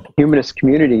the Humanist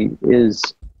community is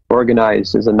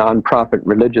organized as a nonprofit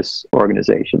religious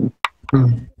organization,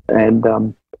 and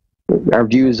our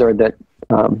views are that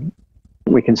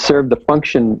we can serve the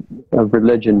function of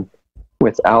religion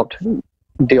without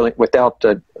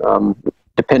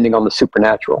depending on the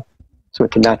supernatural. So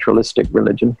it's a naturalistic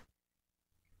religion.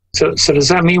 So does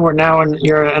that mean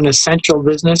you're an essential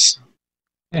business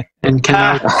and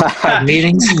can have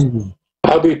meetings?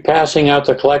 I'll be passing out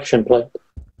the collection plate.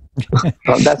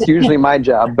 Well, that's usually my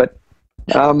job, but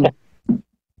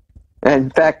in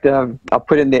fact, I'll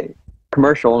put in the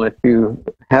commercial. If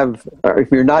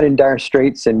you're not in dire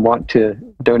straits and want to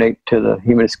donate to the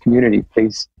Humanist community,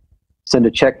 please send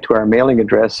a check to our mailing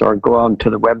address or go on to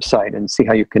the website and see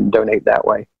how you can donate that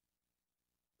way.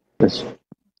 There's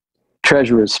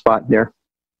treasurer's spot there.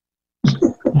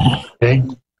 Okay.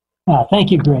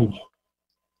 Thank you, Greg.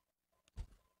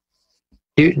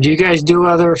 Do you guys do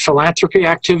other philanthropy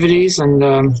activities? And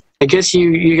I guess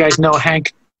you guys know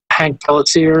Hank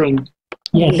Pelletier and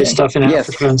his stuff in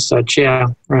Africa and such. Yeah,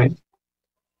 right.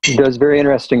 He does very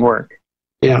interesting work.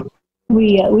 Yeah.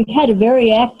 We had a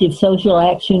very active social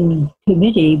action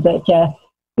committee, but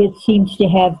it seems to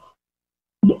have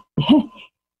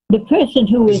the person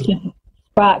who was in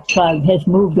Spark Club has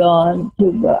moved on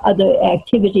to other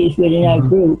activities within our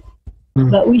group.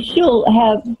 But we still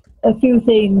have a few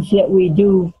things that we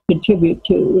do contribute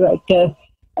to, like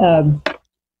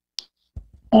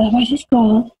what's this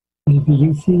called?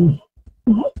 UC.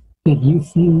 What?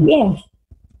 UC. Yes.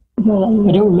 Well,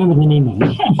 I don't remember the name of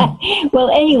it. Well,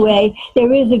 anyway,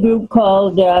 there is a group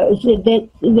called that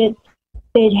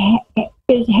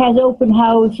has open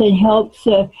house and helps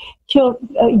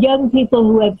young people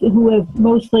who have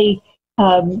mostly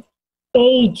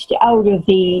aged out of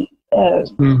the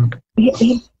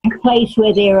place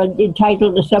where they are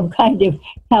entitled to some kind of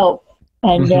help,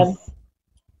 and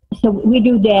so we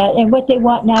do that. And what they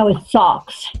want now is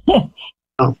socks.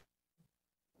 Oh,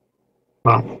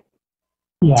 wow.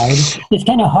 Yeah, it's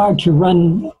kind of hard to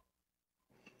run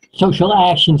social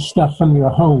action stuff from your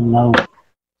home, though.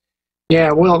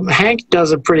 Yeah, well, Hank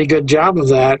does a pretty good job of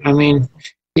that. I mean,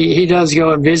 he does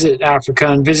go and visit Africa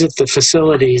and visit the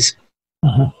facilities,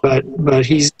 but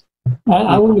he's...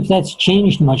 I wonder if that's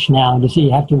changed much now. Does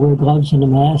he have to wear gloves and a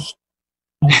mask?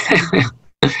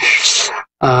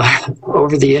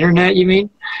 Over the internet, you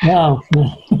mean? No. So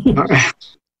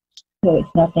it's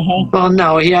not the Hank? Well,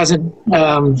 no, he hasn't...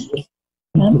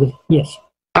 Yes.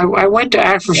 I went to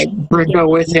Africa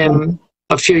with him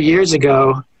a few years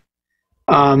ago,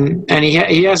 and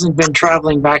he hasn't been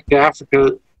traveling back to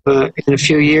Africa in a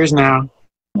few years now.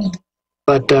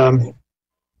 But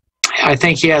I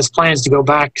think he has plans to go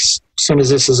back as soon as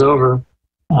this is over.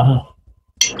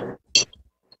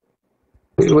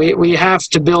 We have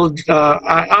to build.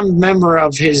 I'm a member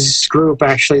of his group,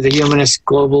 actually, the Humanist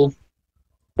Global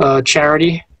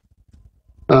Charity.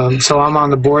 So I'm on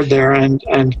the board there, and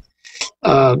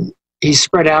he's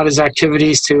spread out his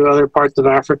activities to other parts of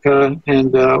Africa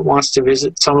and wants to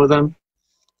visit some of them.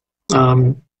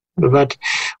 But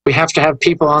we have to have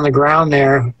people on the ground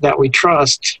there that we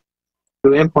trust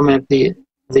to implement these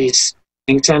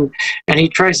things. And he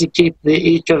tries to keep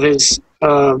each of his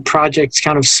projects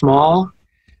kind of small,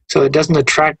 so it doesn't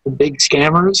attract the big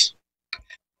scammers.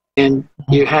 And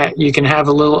you can have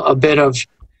a bit of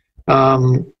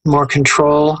more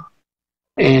control,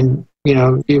 and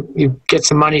you get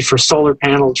some money for solar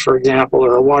panels, for example,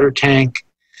 or a water tank,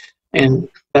 and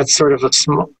that's sort of a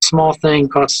small thing,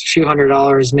 costs a few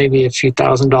 $100s, maybe a few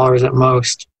 $1,000s at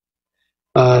most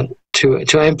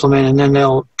to implement, and then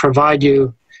they'll provide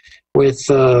you with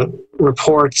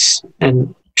reports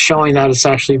and showing that it's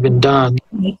actually been done.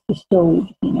 Makes the stove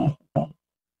in Africa.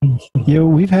 You know,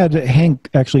 we've had Hank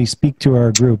actually speak to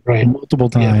our group multiple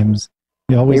times.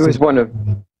 He was one of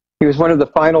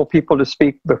the final people to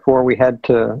speak before we had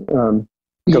to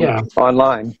go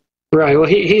online. Right. Well,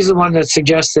 he's the one that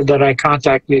suggested that I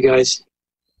contact you guys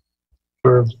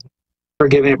for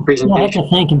giving a presentation. I have to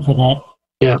thank him for that.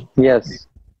 Yeah. Yes.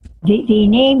 The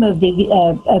name of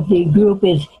the group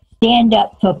is Stand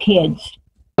Up for Kids.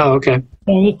 Oh, okay.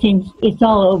 And it's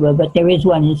all over, but there is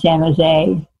one in San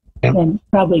Jose and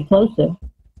probably closer.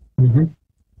 Mm-hmm.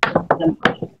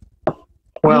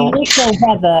 Well, we also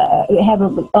have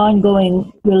an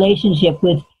ongoing relationship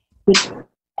with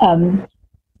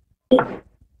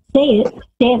say it.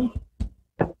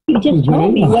 You just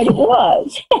told me what it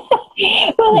was.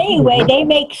 Well, anyway, they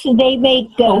make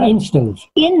in-stove.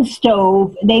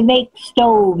 In-stove. They make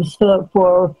stoves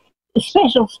for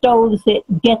special stoves that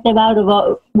get them out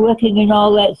of working in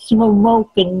all that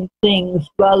smoke and things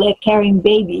while they're carrying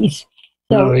babies.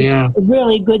 So it's a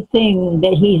really good thing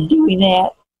that he's doing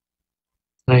that.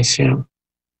 Nice, yeah.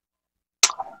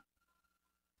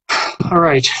 All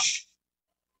right.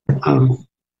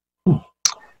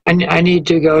 I need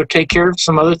to go take care of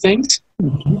some other things.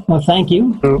 Well, thank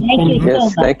you. Thank you.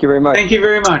 Yes, thank you very much. Thank you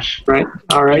very much. Right.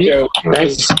 All right.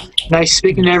 Nice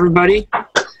speaking to everybody.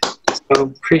 So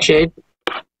appreciate it.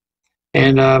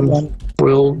 And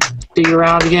we'll see you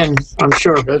around again, I'm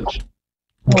sure. Good.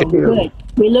 Oh, good.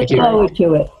 We look forward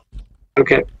to it.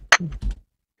 Okay.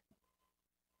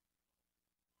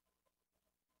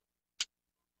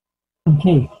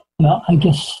 Okay. Well, I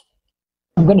guess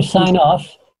I'm going to sign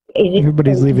off.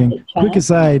 Everybody's leaving. Quick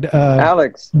aside.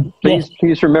 Alex,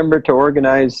 please remember to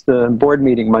organize the board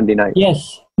meeting Monday night.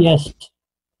 Yes.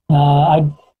 I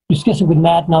discussed it with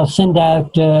Matt, and I'll send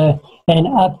out an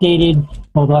updated,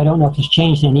 although I don't know if it's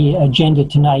changed any, agenda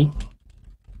tonight.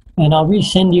 And I'll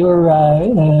resend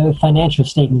your financial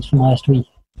statements from last week.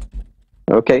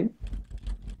 Okay.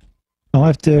 I'll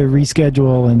have to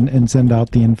reschedule and send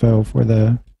out the info for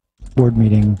the board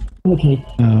meeting. Okay.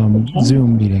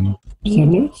 Zoom meeting.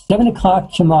 So 7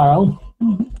 o'clock tomorrow,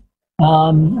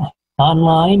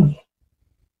 online.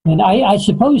 And I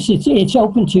suppose it's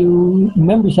open to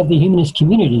members of the humanist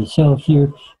community. So if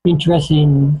you're interested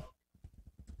in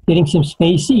getting some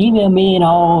space, email me and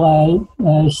I'll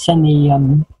send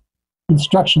the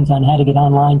instructions on how to get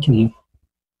online to you.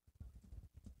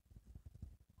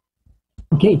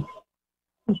 Okay.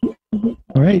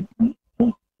 All right.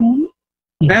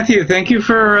 Matthew, thank you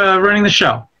for running the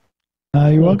show.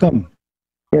 You're welcome.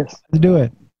 Yes. To do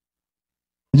it.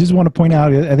 I just want to point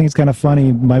out, I think it's kind of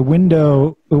funny, my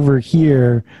window over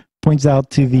here points out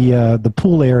to the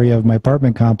pool area of my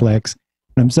apartment complex,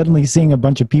 and I'm suddenly seeing a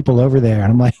bunch of people over there,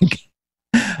 and I'm like,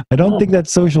 I don't think that's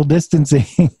social distancing.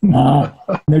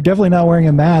 They're definitely not wearing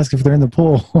a mask if they're in the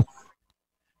pool.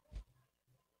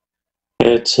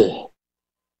 It's a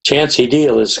chancy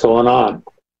deal that's going on.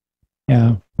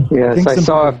 Yeah. Yes, I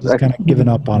saw kind of given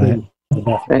up on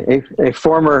it. A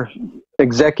former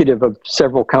executive of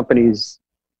several companies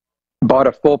bought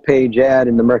a full-page ad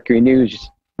in the Mercury News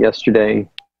yesterday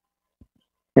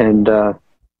and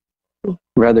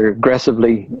rather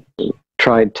aggressively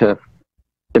tried to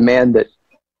demand that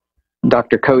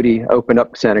Dr. Cody open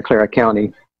up Santa Clara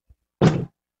County.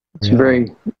 It's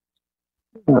very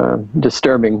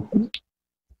disturbing.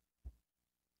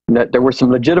 There were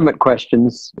some legitimate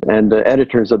questions, and the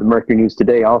editors of the Mercury News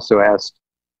today also asked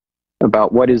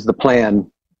about what is the plan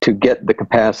to get the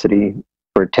capacity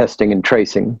for testing and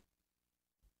tracing.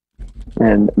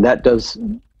 And that does,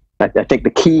 I think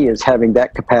the key is having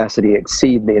that capacity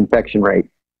exceed the infection rate.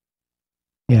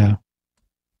 Yeah.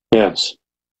 Yes.